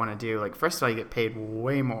is what I want to do. Like, first of all, you get paid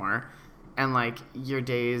way more, and like your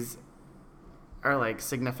days are like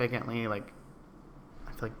significantly like,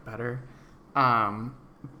 I feel like better.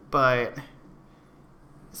 But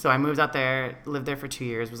so I moved out there, lived there for 2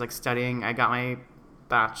 years, was like studying. I got my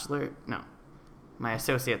my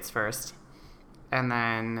associates first. And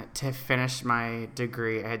then to finish my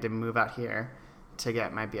degree, I had to move out here to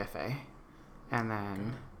get my BFA. And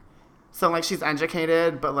then, so like she's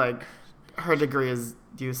educated, but like her degree is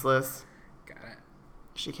useless. Got it.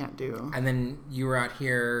 She can't do. And then you were out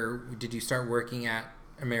here, did you start working at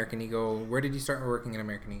American Eagle? Where did you start working at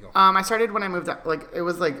American Eagle? I started when I moved out, like it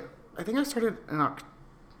was like, I think I started in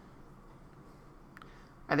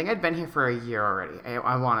I think I'd been here for a year already.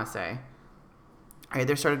 I want to say. I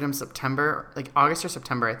either started in September, like August or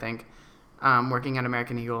September, I think, working at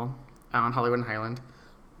American Eagle on Hollywood and Highland.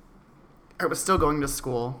 I was still going to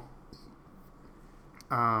school.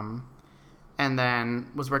 And then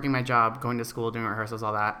was working my job, going to school, doing rehearsals,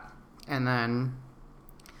 all that. And then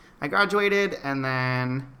I graduated and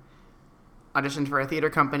then auditioned for a theater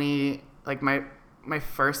company, like my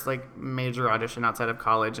first like major audition outside of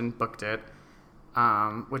college, and booked it.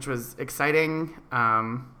 Which was exciting.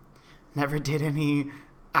 Never did any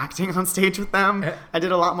acting on stage with them. I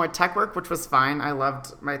did a lot more tech work, which was fine. I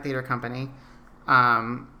loved my theater company.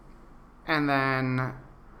 And then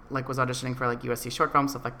like was auditioning for like USC short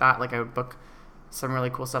films, stuff like that. Like I would book some really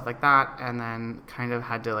cool stuff like that, and then kind of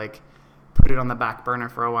had to like put it on the back burner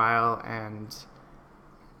for a while and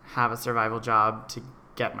have a survival job to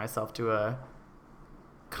get myself to a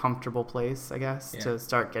comfortable place, I guess, to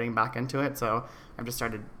start getting back into it. So I've just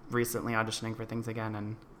started recently auditioning for things again,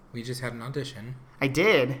 and we just had an audition. I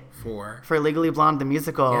did for Legally Blonde the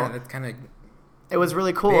musical. Yeah, that's kind of. It was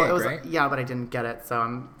really cool. Big, it was right? Yeah, but I didn't get it, so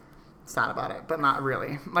I'm sad about it. But not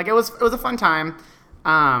really. Like it was a fun time.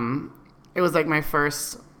 It was like my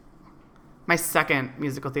second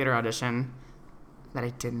musical theater audition that I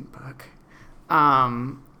didn't book.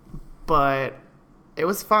 But it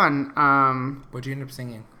was fun. What'd you end up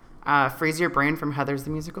singing? Freeze Your Brain from Heathers the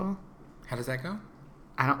Musical. How does that go?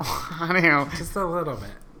 I don't know. Just a little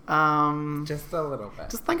bit. Just a little bit.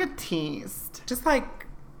 Just like a tease. Just like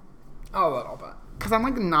a little bit. Because I'm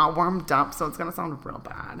like not warmed up, so it's going to sound real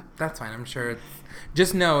bad. That's fine. I'm sure it's...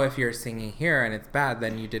 Just know if you're singing here and it's bad,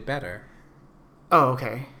 then you did better. Oh,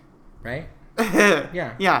 okay. Right?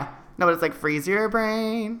 Yeah. Yeah. No, but it's like freeze your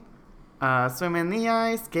brain, swim in the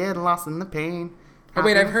ice, get lost in the pain. Oh,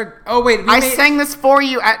 wait, I've heard... Oh, wait. I sang this for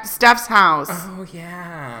you at Steph's house. Oh,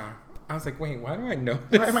 yeah. I was like, wait, why do I know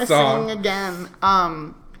Why this am I song? singing again?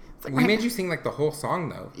 It's like We made you sing like the whole song,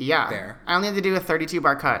 though. Yeah. There. I only had to do a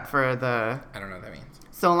 32-bar cut for the... I don't know what that means.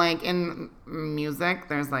 So, like, in music,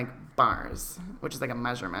 there's, like, bars, which is, like, a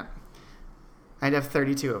measurement. I'd have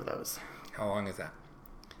 32 of those. How long is that?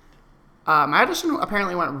 My audition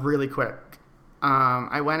apparently went really quick.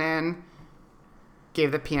 I went in,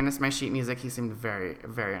 gave the pianist my sheet music. He seemed very,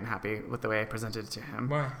 very unhappy with the way I presented it to him.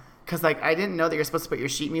 Why? Because, like, I didn't know that you're supposed to put your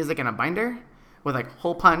sheet music in a binder with, like,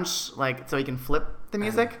 hole punch, like, so you can flip the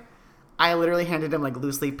music. I literally handed him, like,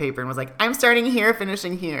 loose leaf paper and was like, I'm starting here,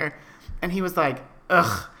 finishing here. And he was like,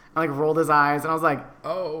 ugh. And, like, rolled his eyes. And I was like,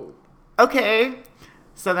 Oh. okay.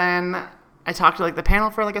 So then I talked to, like, the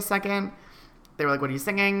panel for, like, a second. They were like, what are you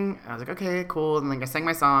singing? And I was like, okay, cool. And, like, I sang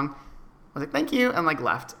my song. I was like, thank you. And, like,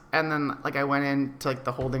 left. And then, like, I went into, like,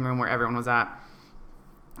 the holding room where everyone was at.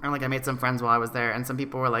 And, like, I made some friends while I was there. And some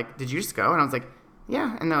people were like, did you just go? And I was like,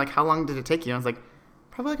 yeah. And they're like, how long did it take you? And I was like,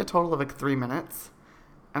 probably, like, a total of, like, 3 minutes.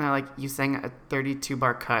 And they're like, you sang a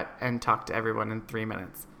 32-bar cut and talked to everyone in 3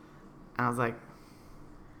 minutes. And I was like,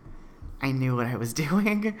 I knew what I was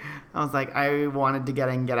doing. I was like, I wanted to get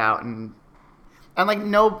in, get out. And like,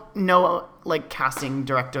 no, like, casting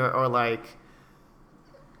director or, like,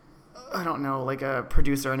 I don't know, like, a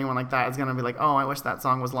producer or anyone like that is going to be like, oh, I wish that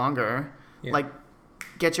song was longer. Yeah. Like,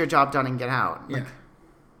 get your job done and get out. Yeah. Like,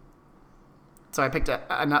 so I picked an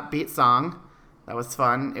upbeat song. That was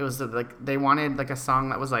fun. It was, like, they wanted, like, a song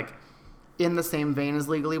that was, like, in the same vein as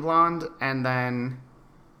Legally Blonde. And then,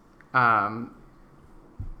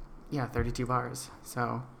 32 bars.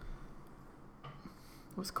 So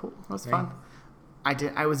it was cool. It was fun.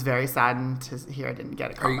 I was very saddened to hear I didn't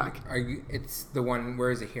get a call back. It's the one,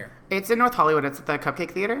 where is it here? It's in North Hollywood. It's at the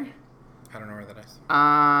Cupcake Theater. I don't know where that is.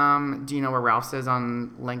 Do you know where Ralph's is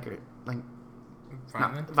on Vineland?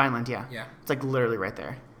 Vineland, yeah. Yeah. It's like literally right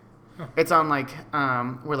there. Oh. It's on like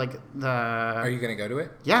where like the. Are you gonna go to it?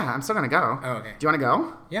 Yeah, I'm still gonna go. Oh, okay. Do you want to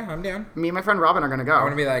go? Yeah, I'm down. Me and my friend Robin are gonna go. I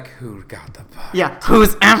want to be like, who got the bus? Yeah,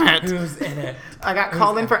 who's Emmett? Who's in it? I got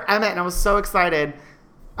called in for Emmett, and I was so excited.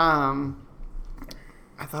 I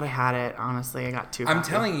thought I had it. Honestly, I got too. I'm happy.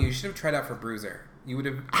 telling you, you should have tried out for Bruiser. You would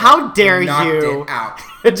have. How dare knocked you? It out.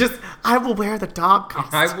 I will wear the dog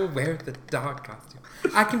costume. I will wear the dog costume.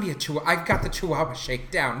 I can be a chihuahua. I've got the chihuahua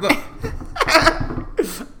shakedown. Look.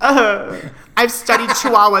 I've studied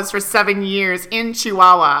chihuahuas for 7 years in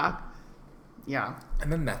Chihuahua. Yeah.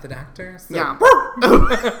 I'm a method actor. So. Yeah.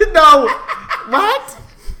 No. What?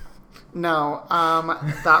 No.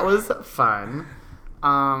 That was fun.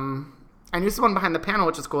 I knew someone behind the panel,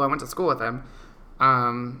 which is cool. I went to school with him.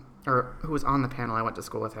 Or who was on the panel. I went to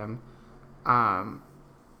school with him.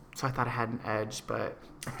 So I thought I had an edge, but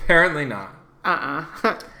Apparently not.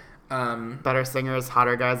 Better singers,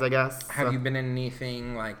 hotter guys, I guess. Have you been in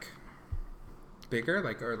anything like bigger,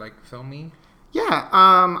 like or like filmy? Yeah.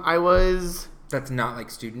 I was. That's not like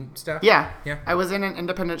student stuff. Yeah. Yeah. I was in an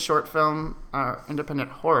independent short film,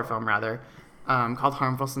 independent horror film rather, called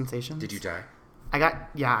Harmful Sensations. Did you die? I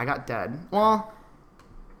got dead. Well,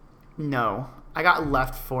 no. I got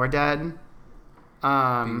left for dead. You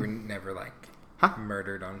were never like Huh?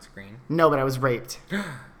 murdered on screen. No, but I was raped. Oh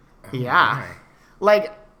Yeah. my.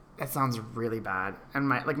 Like, that sounds really bad. And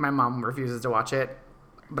my mom refuses to watch it,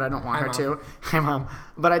 but I don't want Hi, her Mom. to. Hi, Mom.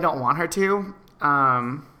 But I don't want her to,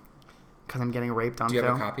 because I'm getting raped on Do you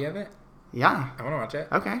film. have a copy of it? Yeah. I want to watch it.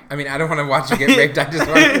 Okay. I mean, I don't want to watch you get raped. I just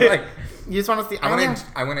want to like. You just want to see.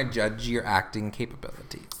 I want to judge your acting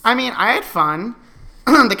capabilities. I mean, I had fun.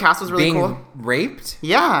 The cast was really Being cool. raped?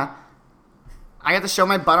 Yeah. I got to show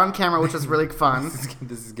my butt on camera, which was really fun.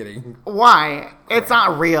 This is getting... Why? It's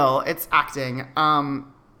not real. It's acting.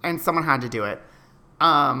 And someone had to do it.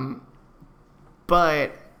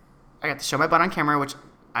 But I got to show my butt on camera, which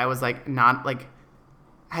I was like not like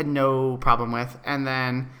had no problem with. And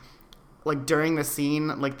then like during the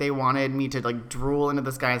scene, like they wanted me to like drool into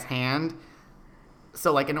this guy's hand.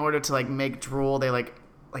 So like in order to like make drool, they like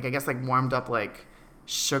I guess like warmed up like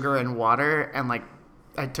sugar and water, and like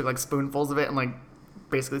I took like spoonfuls of it and like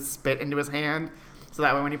basically spit into his hand. So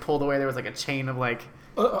that way when he pulled away, there was like a chain of like.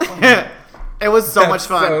 It was so much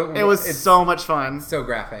fun. It was so much fun. So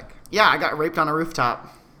graphic. Yeah, I got raped on a rooftop.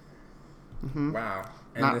 Mm-hmm. Wow.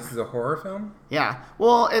 And this is a horror film? Yeah.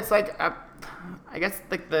 Well, it's like, I guess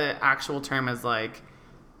like the actual term is like,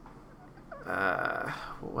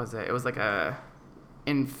 what was it? It was like a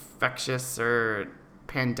infectious or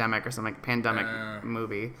pandemic or something, like pandemic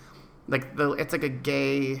movie. Like it's like a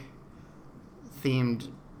gay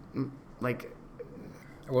themed like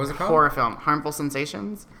what was it called? Horror film. Harmful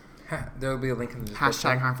Sensations. There'll be a link in the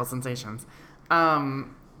description. # Harmful Sensations. No,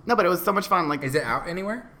 but it was so much fun. Like, is it out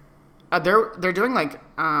anywhere? They're doing like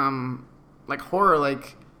horror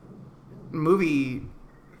like movie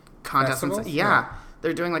contests. Yeah,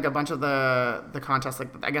 they're doing like a bunch of the contests. Like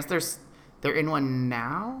I guess they're in one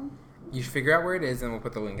now. You should figure out where it is, and we'll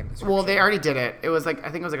put the link in the description. Well, they already did it. It was like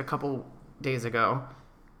I think it was like a couple days ago.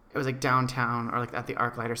 It was like downtown or like at the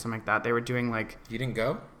ArcLight or something like that. They were doing like. You didn't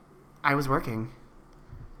go? I was working.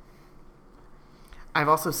 I've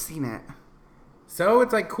also seen it. So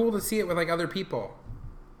it's like cool to see it with like other people.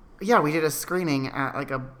 Yeah, we did a screening at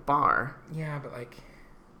like a bar. Yeah, but like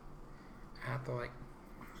at the like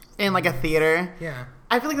in like a theater. Yeah.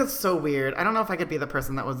 I feel like that's so weird. I don't know if I could be the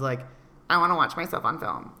person that was like, I want to watch myself on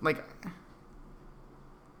film. Like,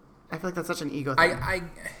 I feel like that's such an ego thing. I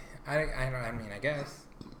mean, I guess.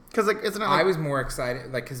 Because like, isn't it? Like, I was more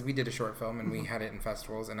excited, like, because we did a short film and we had it in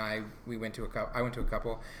festivals, and I went to a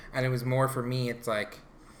couple, and it was more for me. It's like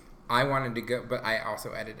I wanted to go, but I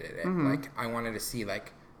also edited it. Mm-hmm. Like I wanted to see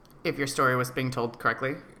like if your story was being told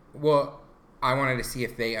correctly. Well, I wanted to see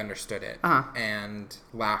if they understood it and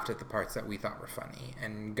laughed at the parts that we thought were funny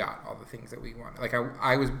and got all the things that we wanted. Like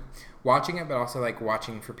I was watching it, but also like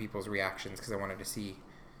watching for people's reactions because I wanted to see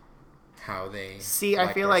how they see.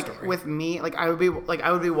 I feel like story. With me, like I would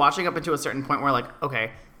be watching up until a certain point where like,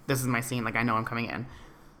 okay, this is my scene. Like I know I'm coming in,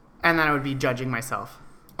 and then I would be judging myself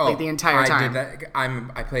like the entire time. I did that.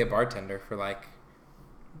 I play a bartender for like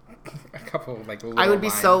a couple like little I would be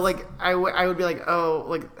lines. So like I would be like, oh,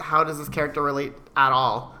 like how does this character relate at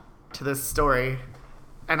all to this story?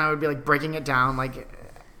 And I would be like breaking it down. Like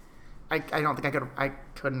I don't think I could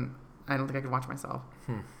watch myself.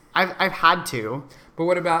 I've had to. But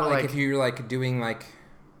what about like if you're like doing like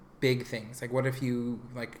big things? Like what if you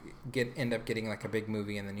like end up getting like a big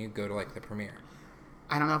movie and then you go to like the premiere?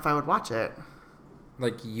 I don't know if I would watch it.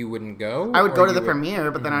 Like you wouldn't go? I would go to the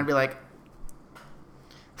premiere, but then I'd be like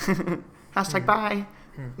 #bye.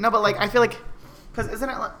 No, but like I feel like because isn't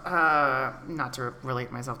it not to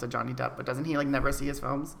relate myself to Johnny Depp, but doesn't he like never see his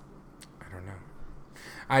films? I don't know.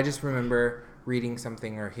 I just remember reading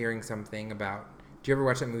something or hearing something about. Do you ever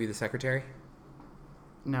watch that movie, The Secretary?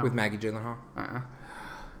 No. With Maggie Gyllenhaal?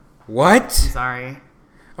 What? I'm sorry.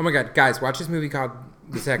 Oh my god, guys, watch this movie called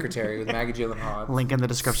The Secretary with Maggie Gyllenhaal. Link in the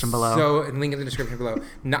description below. Link in the description below.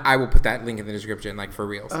 No, I will put that link in the description, like for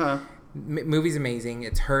reals. Movie's amazing.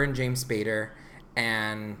 It's her and James Spader,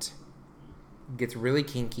 and gets really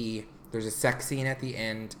kinky. There's a sex scene at the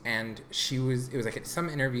end, and it was like some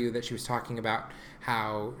interview that she was talking about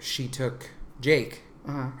how she took Jake,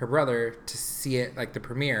 her brother, to see it like the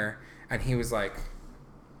premiere, and he was like,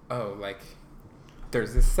 oh, like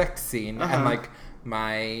there's this sex scene and like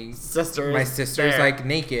my sister's like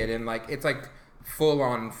naked, and like it's like full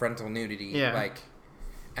on frontal nudity, like.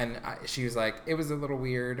 And she was like, it was a little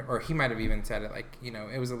weird, or he might have even said it, like, you know,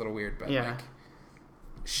 it was a little weird, but like,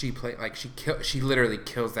 she literally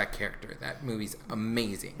kills that character. That movie's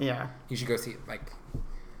amazing. Yeah, you should go see it. Like,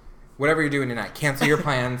 whatever you're doing tonight, cancel your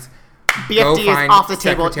plans. BFD is off the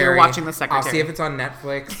table. You're watching The Secretary. I'll see if it's on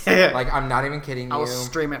Netflix. Like, I'm not even kidding you. I'll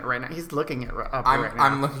stream it right now. He's looking it up right now.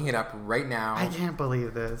 I'm looking it up right now. I can't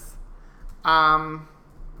believe this. I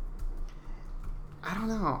don't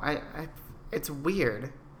know. It's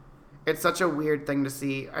weird. It's such a weird thing to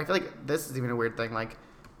see. I feel like this is even a weird thing. Like,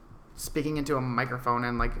 speaking into a microphone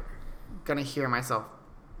and, like, gonna hear myself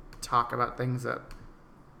talk about things that,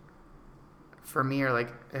 for me, are,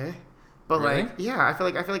 like, eh. But, really? like, yeah, I feel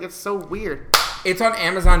like it's so weird. It's on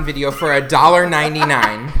Amazon Video for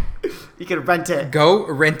 $1.99. You can rent it. Go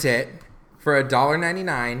rent it for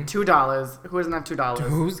 $1.99. $2. Who doesn't have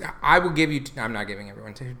 $2? I will give you. I'm not giving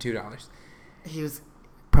everyone $2. Use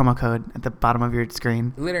promo code at the bottom of your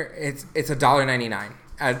screen. It's $1.99.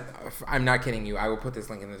 I'm not kidding you. I will put this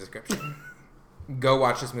link in the description. Go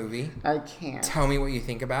watch this movie. I can't. Tell me what you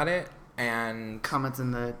think about it, and comments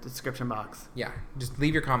in the description box. Yeah, just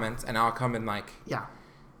leave your comments, and I'll come and Yeah.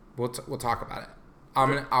 We'll talk about it.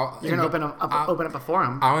 You're gonna open up a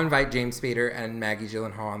forum. I'll invite James Spader and Maggie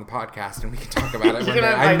Gyllenhaal on the podcast, and we can talk about it.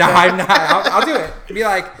 I'm not. I'll do it. Be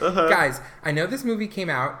like, guys, I know this movie came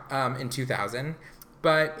out in 2000,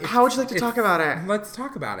 but how would you like to talk about it? Let's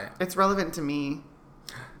talk about it. It's relevant to me.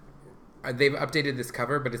 They've updated this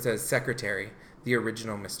cover, but it says "Secretary," the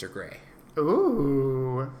original Mr. Grey.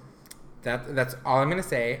 Ooh. That's all I'm gonna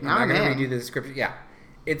say. I'm not gonna redo the description. Yeah,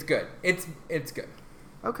 it's good. It's good.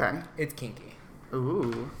 Okay. It's kinky.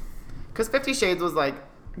 Ooh. Because 50 Shades was, like,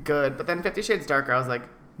 good, but then 50 Shades Darker, I was like...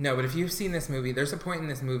 No, but if you've seen this movie, there's a point in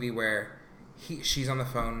this movie where she's on the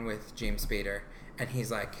phone with James Spader, and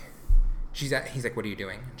he's like, he's like, what are you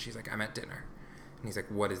doing? And she's like, I'm at dinner. And he's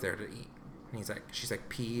like, what is there to eat? And she's like,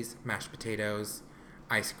 peas, mashed potatoes,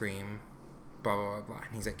 ice cream, blah, blah, blah, blah.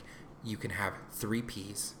 And he's like, you can have 3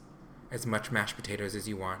 peas, as much mashed potatoes as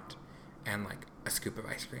you want, and, like, a scoop of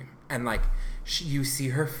ice cream. And, like, you see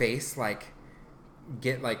her face, like...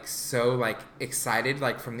 get like so like excited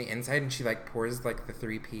like from the inside, and she like pours like the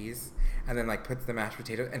 3 peas and then like puts the mashed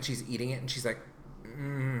potato, and she's eating it, and she's like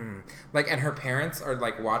like, and her parents are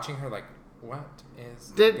like watching her like, what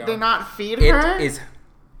is did they not feed her? It is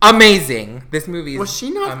amazing. This movie is was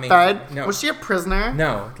she not amazing. fed? No. Was she a prisoner?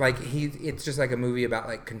 No, like it's just like a movie about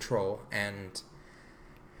like control, and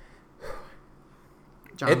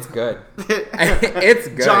it's good. It's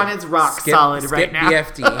good. John is rock solid right now.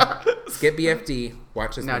 Skip BFD.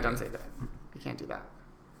 Watch this movie. No, don't say that. You can't do that.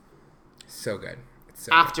 So good. It's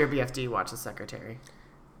so After good. BFD, watch The Secretary.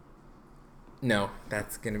 No,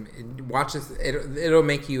 that's gonna be, watch this. It'll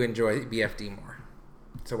make you enjoy BFD more.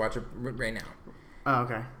 So watch it right now. Oh,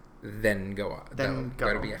 okay. Then go to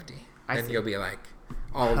BFD. Then you'll be like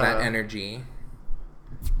all of that energy.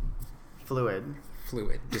 Fluid.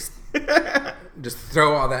 Just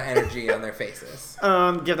throw all that energy on their faces.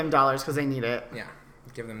 Give them dollars because they need it. Yeah,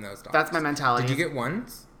 give them those dollars. That's my mentality. Did you get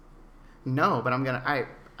ones? No, but I'm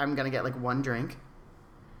gonna get like 1 drink,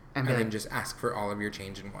 and then just ask for all of your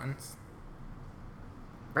change in ones.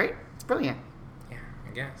 Right? It's brilliant. Yeah,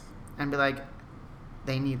 I guess. And be like,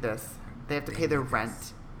 they need this. They have to pay their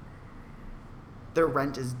rent. Their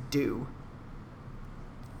rent is due.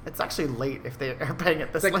 It's actually late if they are paying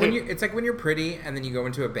it this late. It's like when you're pretty and then you go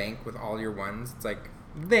into a bank with all your ones. It's like,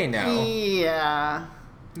 they know. Yeah.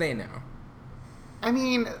 They know. I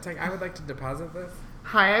mean... It's like, I would like to deposit this.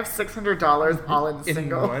 Hi, I have $600 all in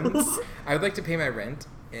singles. Ones. I would like to pay my rent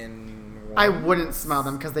in ones. I wouldn't smell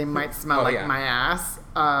them because they might smell my ass.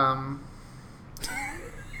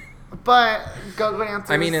 But go answers.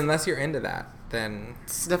 I mean, unless you're into that, then...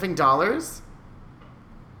 Sniffing dollars?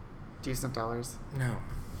 Do you sniff dollars? No.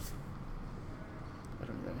 I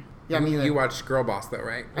don't either. Yeah, me either. You watched Girl Boss, though,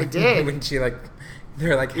 right? I did. When she, like...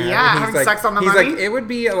 They're like, having sex on the money? He's like, it would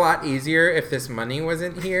be a lot easier if this money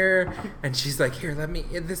wasn't here. And she's like, here,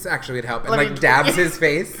 this actually would help. And like dabs his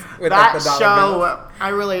face with that like the dollar show. bills. I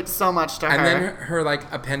relate so much to her. And then her like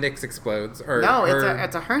appendix explodes, or no,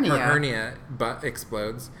 it's a hernia. Her hernia butt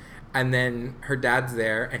explodes, and then her dad's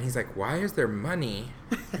there, and he's like, why is there money?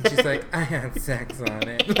 And she's like, I had sex on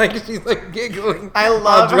it. Like, she's like giggling. I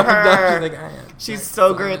love her. She's like, she's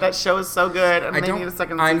so great. That show is so good. And they need a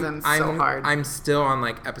second season so hard. I'm still on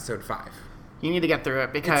like episode 5. You need to get through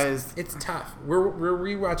it because it's tough. We're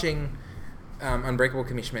rewatching Unbreakable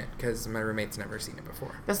Kimmy Schmidt because my roommate's never seen it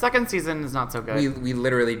before. The second season is not so good. We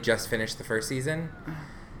literally just finished the first season.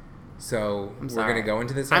 So we're gonna go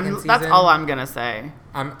into the second season. That's all I'm gonna say.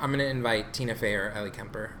 I'm gonna invite Tina Fey or Ellie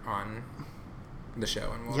Kemper on the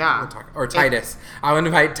show, and we'll talk. Or Titus. I'll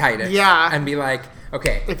invite Titus. Yeah. And be like,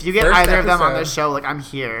 okay. If you get either of them on the show, like, I'm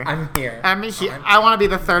here. I'm here. I want to be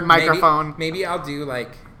the third microphone. Maybe I'll do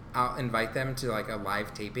I'll invite them to like a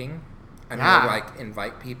live taping, and we'll like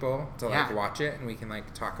invite people to like watch it, and we can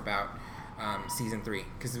like talk about season 3.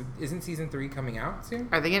 Because isn't season 3 coming out soon?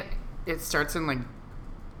 I think it starts in like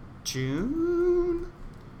June.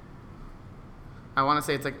 I want to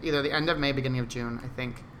say it's like either the end of May, beginning of June. I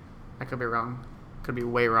think. I could be wrong. Could be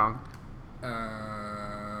way wrong. I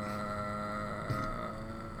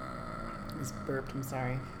just burped. I'm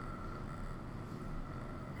sorry.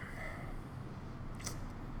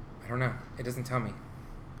 I don't know. It doesn't tell me.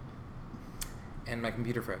 And my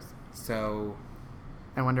computer froze. So...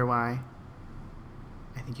 I wonder why.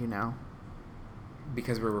 I think you know.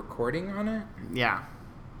 Because we're recording on it? Yeah.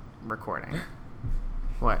 Recording.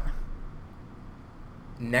 What?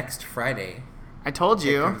 Next Friday. I told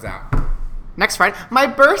It you. comes out. Next Friday. My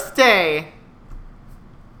birthday!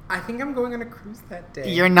 I think I'm going on a cruise that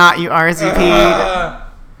day. You're not. You RSVP'd.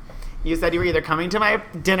 You said you were either coming to my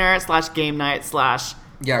dinner / game night /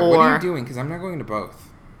 Yeah, or what are you doing? Because I'm not going to both.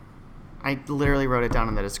 I literally wrote it down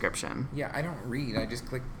in the description. Yeah, I don't read. I just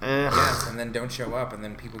click Ugh. yes, and then don't show up, and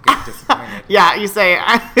then people get disappointed. Yeah, you say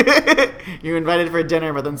you're invited for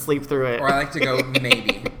dinner, but then sleep through it. Or I like to go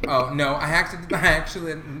maybe. Oh no, I actually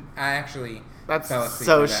That's fell asleep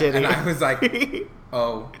so for that. shitty. And I was like,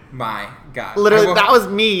 oh my god. Literally, I woke- that was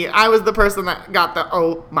me. I was the person that got the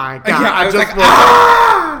oh my god. Yeah, I was just like, woke up.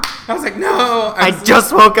 ah! I was like, no. I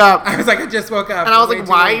just woke up. I was like, I just woke up. And I was Way like,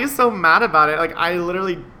 too why late. are you so mad about it? Like, I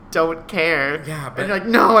literally don't care. Yeah, but- And you're like,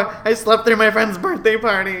 no, I slept through my friend's birthday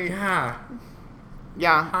party. Yeah.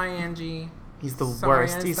 Yeah. Hi, Angie. He's the Sorry,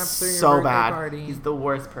 worst. I He's slept through your so birthday bad. party. He's the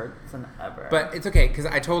worst person ever. But it's okay, because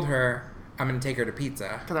I told her I'm going to take her to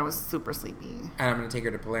pizza, because I was super sleepy. and I'm going to take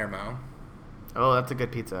her to Palermo. Oh, that's a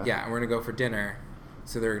good pizza. Yeah, and we're going to go for dinner,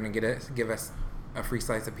 so they're going to give us a free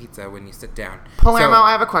slice of pizza when you sit down. Palermo, So-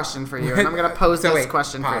 I have a question for you, and I'm gonna pose this wait,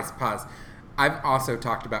 question pause, for you. Pause. I've also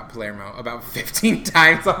talked about Palermo about 15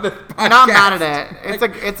 times on this podcast. Not mad at it.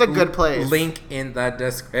 It's a good place. Link in the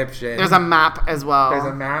description. There's a map as well. There's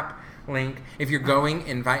a map link. If you're going,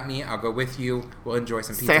 invite me. I'll go with you. We'll enjoy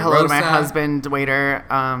some pizza. Say hello to my Rosa. husband, waiter.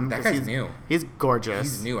 That 'cause guy's he's new. He's gorgeous.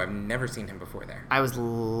 He's new. I've never seen him before there. I was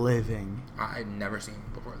living. I've never seen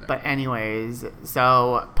him before there. But anyways,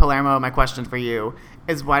 so Palermo, my question for you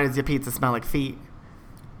is, why does your pizza smell like feet?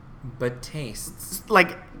 But tastes.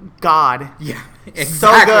 Like God. Yeah, So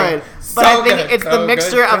exactly. good. So But I think good, it's so the good,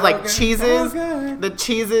 mixture of so like good, cheeses. so good. The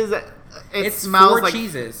cheeses, it It's smells 4 like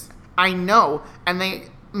cheeses. I know, and they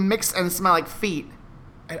mix and smell like feet.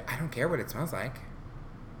 I don't care what it smells like.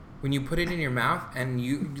 When you put it in your mouth and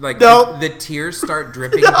you like No. the tears start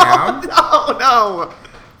dripping No, down. no.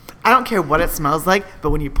 I don't care what it smells like,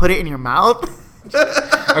 but when you put it in your mouth,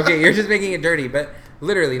 Okay, you're just making it dirty, but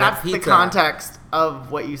literally that's that pizza. the context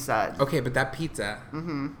of what you said. Okay, but that pizza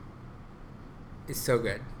is so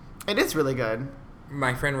good. It is really good.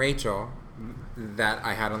 My friend Rachel, that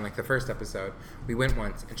I had on like the first episode, we went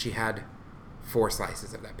once and she had 4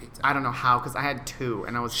 slices of that pizza. I don't know how, because I had 2,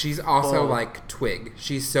 and I was. She's also full. like Twig.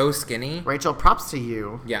 She's so skinny. Rachel, props to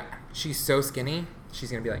you. Yeah, she's so skinny.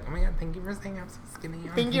 She's gonna be like, "Oh my god, thank you for saying I'm so skinny."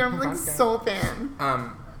 on Thank you. I'm the like podcast." so thin.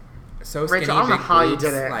 So skinny. Rachel, I don't know big how you boobs,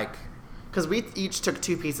 did it. Like, Because we each took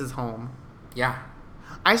 2 pieces home. yeah.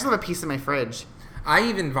 I still have a piece in my fridge. I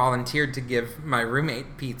even volunteered to give my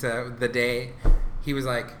roommate pizza the day he was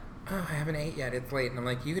like, "Oh, I haven't ate yet. It's late." And I'm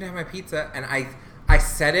like, "You can have my pizza." And I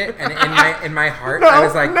said it, and in my heart, I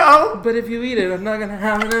was like, no. But if you eat it, I'm not gonna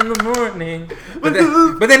have it in the morning." But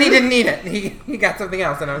then he didn't eat it. He got something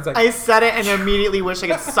else, and I was like, I said it and immediately wish I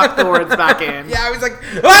could suck the words back in. Yeah, I was like,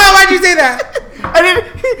 "Oh, why'd you say that?" I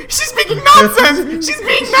didn't. She's speaking nonsense. She's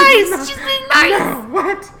being nice. She's being nice. No,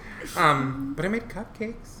 what? But I made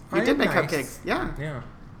cupcakes. You I did am make nice. cupcakes. Yeah. Yeah.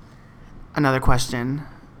 Another question.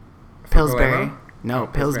 Pillsbury. Palermo? No, Oh,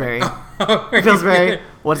 Pillsbury. Oh, Pillsbury.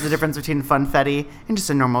 What's the difference between funfetti and just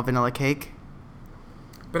a normal vanilla cake?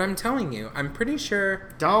 But I'm telling you, I'm pretty sure.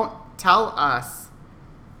 Don't tell us,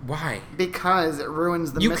 Why? because it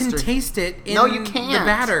ruins the You mystery. can taste it in No, you the can't.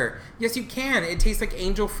 batter. Yes, you can. It tastes like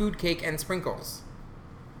angel food cake and sprinkles.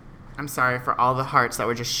 I'm sorry for all the hearts that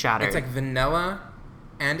were just shattered. It's like vanilla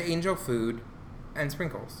and angel food and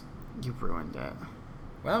sprinkles. You ruined it.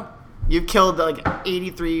 Well, You've killed like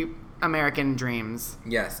 83 American dreams.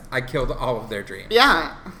 yes, I killed all of their dreams.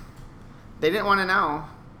 Yeah. They didn't want to know.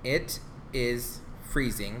 It is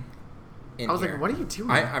freezing in I was here. like, what are you doing?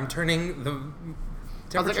 I'm turning the I was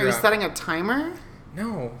temperature like, are you up. setting a timer?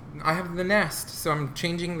 No, I have the Nest, so I'm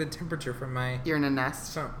changing the temperature from my... You're in a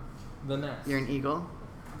nest. So, the Nest. You're an eagle.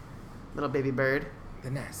 Little baby bird. The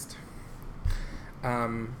Nest.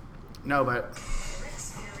 No, but...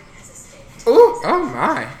 Ooh! Oh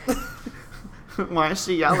my! Why is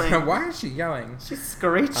she yelling? Why is she yelling? She's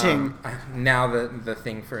screeching. Now the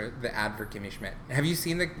thing for the ad for Kimmy Schmidt. Have you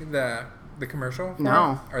seen the commercial? For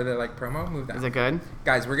No. it? Or the like promo? Move that. Is it good?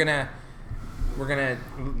 Guys, we're gonna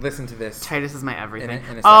listen to this. Titus is my everything.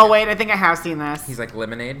 In a Oh, second. wait, I think I have seen this. He's like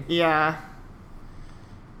lemonade. Yeah.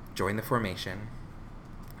 Join the formation.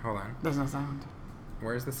 Hold on. There's no sound.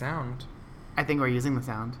 Where's the sound? I think we're using the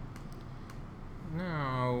sound.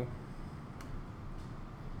 No.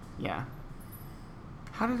 Yeah.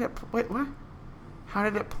 How did it... Wait, what? How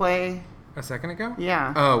did it play? A second ago?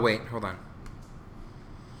 Yeah. Oh wait, hold on.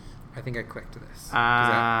 I think I clicked this.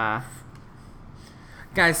 'Cause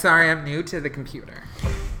Guys, sorry, I'm new to the computer.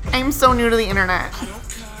 I'm so new to the internet. I don't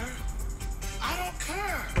care. I don't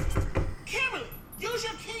care. Kimberly, use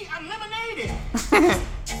your key. I'm lemonade.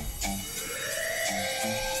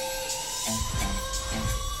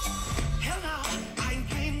 Hello, I ain't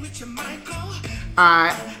playing with you, Michael.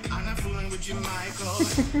 I'm not fooling with you,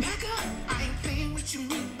 Michael. Back up, I ain't playing with you,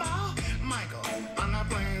 meatball. Michael, I'm not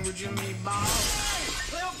playing with you, meatball.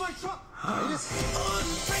 Play off my truck.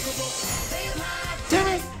 Unbreakable. They alive.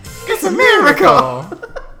 Damn it. It's a miracle.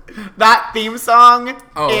 That theme song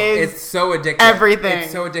is it's so addictive. everything.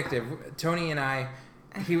 It's so addictive. Tony and I,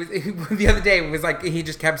 the other day was like, he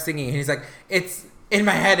just kept singing, and he's like, it's in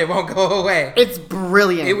my head, it won't go away. It's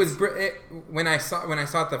brilliant. It was when I saw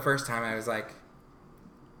it the first time, I was like,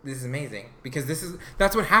 this is amazing, because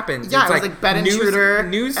that's what happens. Yeah, it's it was like Bed Intruder.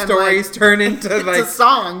 News and, stories like, turn into like into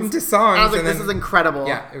songs. Into songs. And I was like, and this then- is incredible.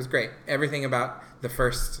 Yeah, it was great. Everything about the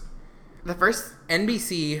first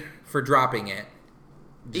NBC for dropping it.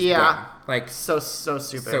 Just Yeah. dumb. Like so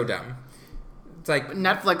stupid. so dumb. It's like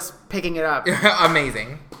Netflix picking it up.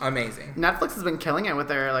 amazing. Netflix has been killing it with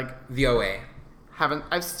their like. The OA.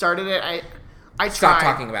 I've started it. I Stop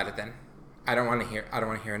tried. talking about it then. I don't want to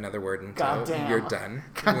hear another word until Goddamn. you're done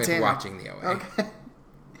with Goddamn. watching the OA. Okay.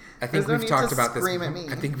 I think There's no we've need talked to about this. scream at me.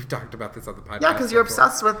 I think we've talked about this on the podcast. Yeah, because you're before.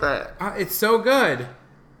 obsessed with it. It's so good.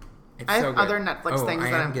 It's I have so good. other Netflix things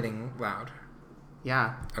I that am I'm- getting loud.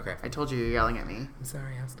 Yeah. Okay. I told you you're yelling at me. I'm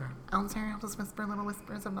sorry. I'll stop. I'm sorry. I'll just whisper little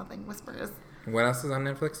whispers of nothing. Whispers. What else is on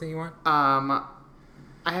Netflix that you want?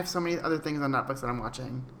 I have so many other things on Netflix that I'm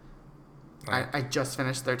watching. Like- I just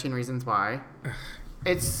finished 13 Reasons Why.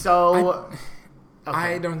 It's so.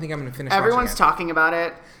 I don't think I'm going to finish. Everyone's watching talking about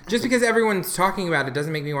it, it. Just because everyone's talking about it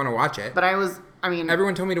doesn't make me want to watch it. but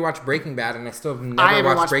Everyone told me to watch Breaking Bad, and I still have I never haven't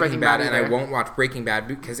watched watched Breaking Breaking Bad, Bad and I either. won't watch Breaking Bad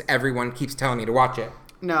because everyone keeps telling me to watch it.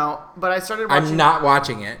 no. But I started watching. I'm not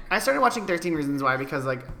watching it. I started watching 13 Reasons Why because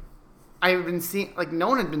like I've been seeing like no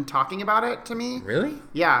one had been talking about it to me. Really?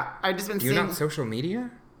 Yeah, I just been Do you seeing. not social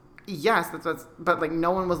media? Yes, that's what's. But like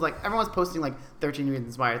no one was like everyone was posting like 13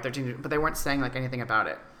 Reasons Why or 13, but they weren't saying like anything about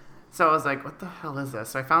it. So I was like, what the hell is this?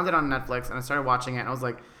 So I found it on Netflix and I started watching it. And I was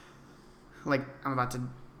like I'm about to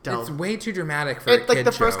delve. It's way too dramatic for a It, like kid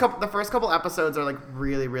the show. first couple episodes are like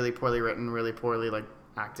really really poorly written, really poorly like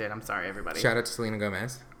acted. I'm sorry everybody. Shout out to Selena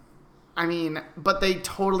Gomez. I mean, but they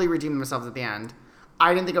totally redeemed themselves at the end.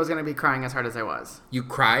 I didn't think I was gonna be crying as hard as I was. You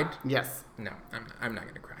cried? Yes, No, I'm not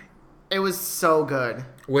gonna cry. it was so good.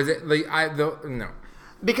 Was it like no?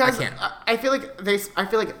 Because I can't. I feel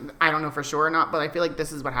like I don't know for sure or not, but I feel like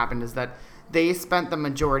this is what happened is that they spent the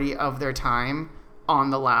majority of their time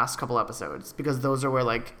on the last couple episodes because those are where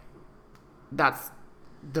like that's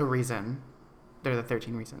the reason. They're the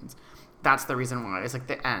 13 reasons. That's the reason why. It's like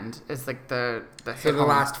the end. It's like the So hit the home.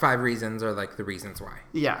 last 5 reasons are like the reasons why.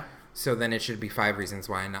 Yeah. So then it should be 5 reasons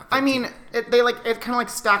why, not 13. I mean, it kind of like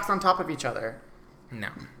stacks on top of each other. No,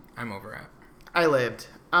 I'm over it. I lived.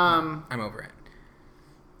 I'm over it.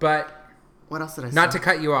 But What else did I say? not to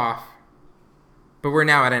cut you off, but we're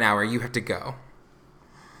now at an hour. You have to go.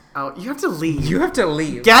 Oh, you have to leave. You have to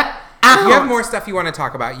leave. Get out. If you have more stuff you want to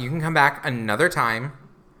talk about, you can come back another time.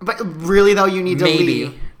 But really though, you need to Maybe.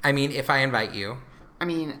 leave. I mean, if I invite you. I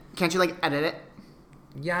mean, can't you like edit it?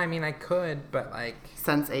 Yeah, I mean, I could, but like,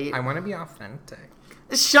 Sense 8. I want to be authentic.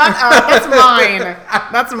 Shut up. That's mine.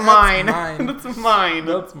 That's mine. mine. That's mine.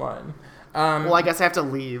 That's mine. Well, I guess I have to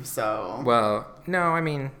leave, so Well, no, I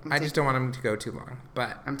mean, I just don't want him to go too long.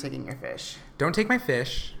 But I'm taking your fish. don't take my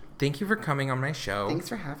fish. Thank you for coming on my show. Thanks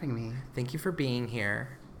for having me. Thank you for being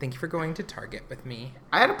here. Thank you for going to Target with me.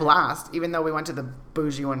 I had a blast, even though we went to the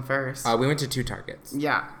bougie one first. We went to 2 Targets.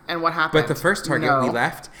 Yeah, and what happened? But the first Target, No. we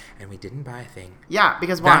left, and we didn't buy a thing. Yeah,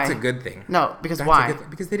 because why? That's a good thing. No, because That's why? a good thing.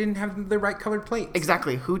 Because they didn't have the right colored plates.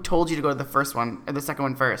 Exactly. Who told you to go to the first one or the second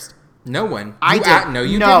one first? No one. I You did. No,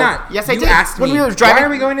 you No. did not. Yes, I you did. asked When me, we were driving- why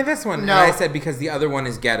are we going to this one? No. And I said, because the other one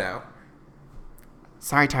is ghetto.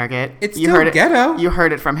 Sorry, Target. It's you still heard it, ghetto. You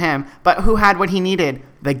heard it from him. But who had what he needed?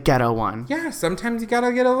 The ghetto one. Yeah, sometimes you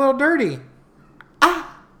gotta get a little dirty.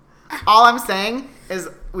 All I'm saying is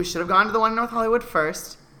we should have gone to the one in North Hollywood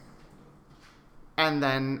first, and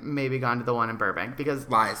then maybe gone to the one in Burbank because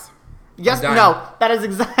Lies. yes, I'm done. no, that is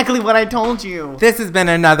exactly what I told you. This has been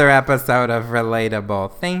another episode of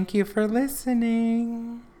Relatable. Thank you for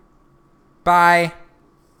listening. Bye.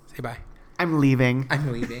 Say bye. I'm leaving.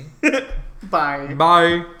 I'm leaving. Bye.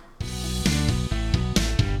 Bye.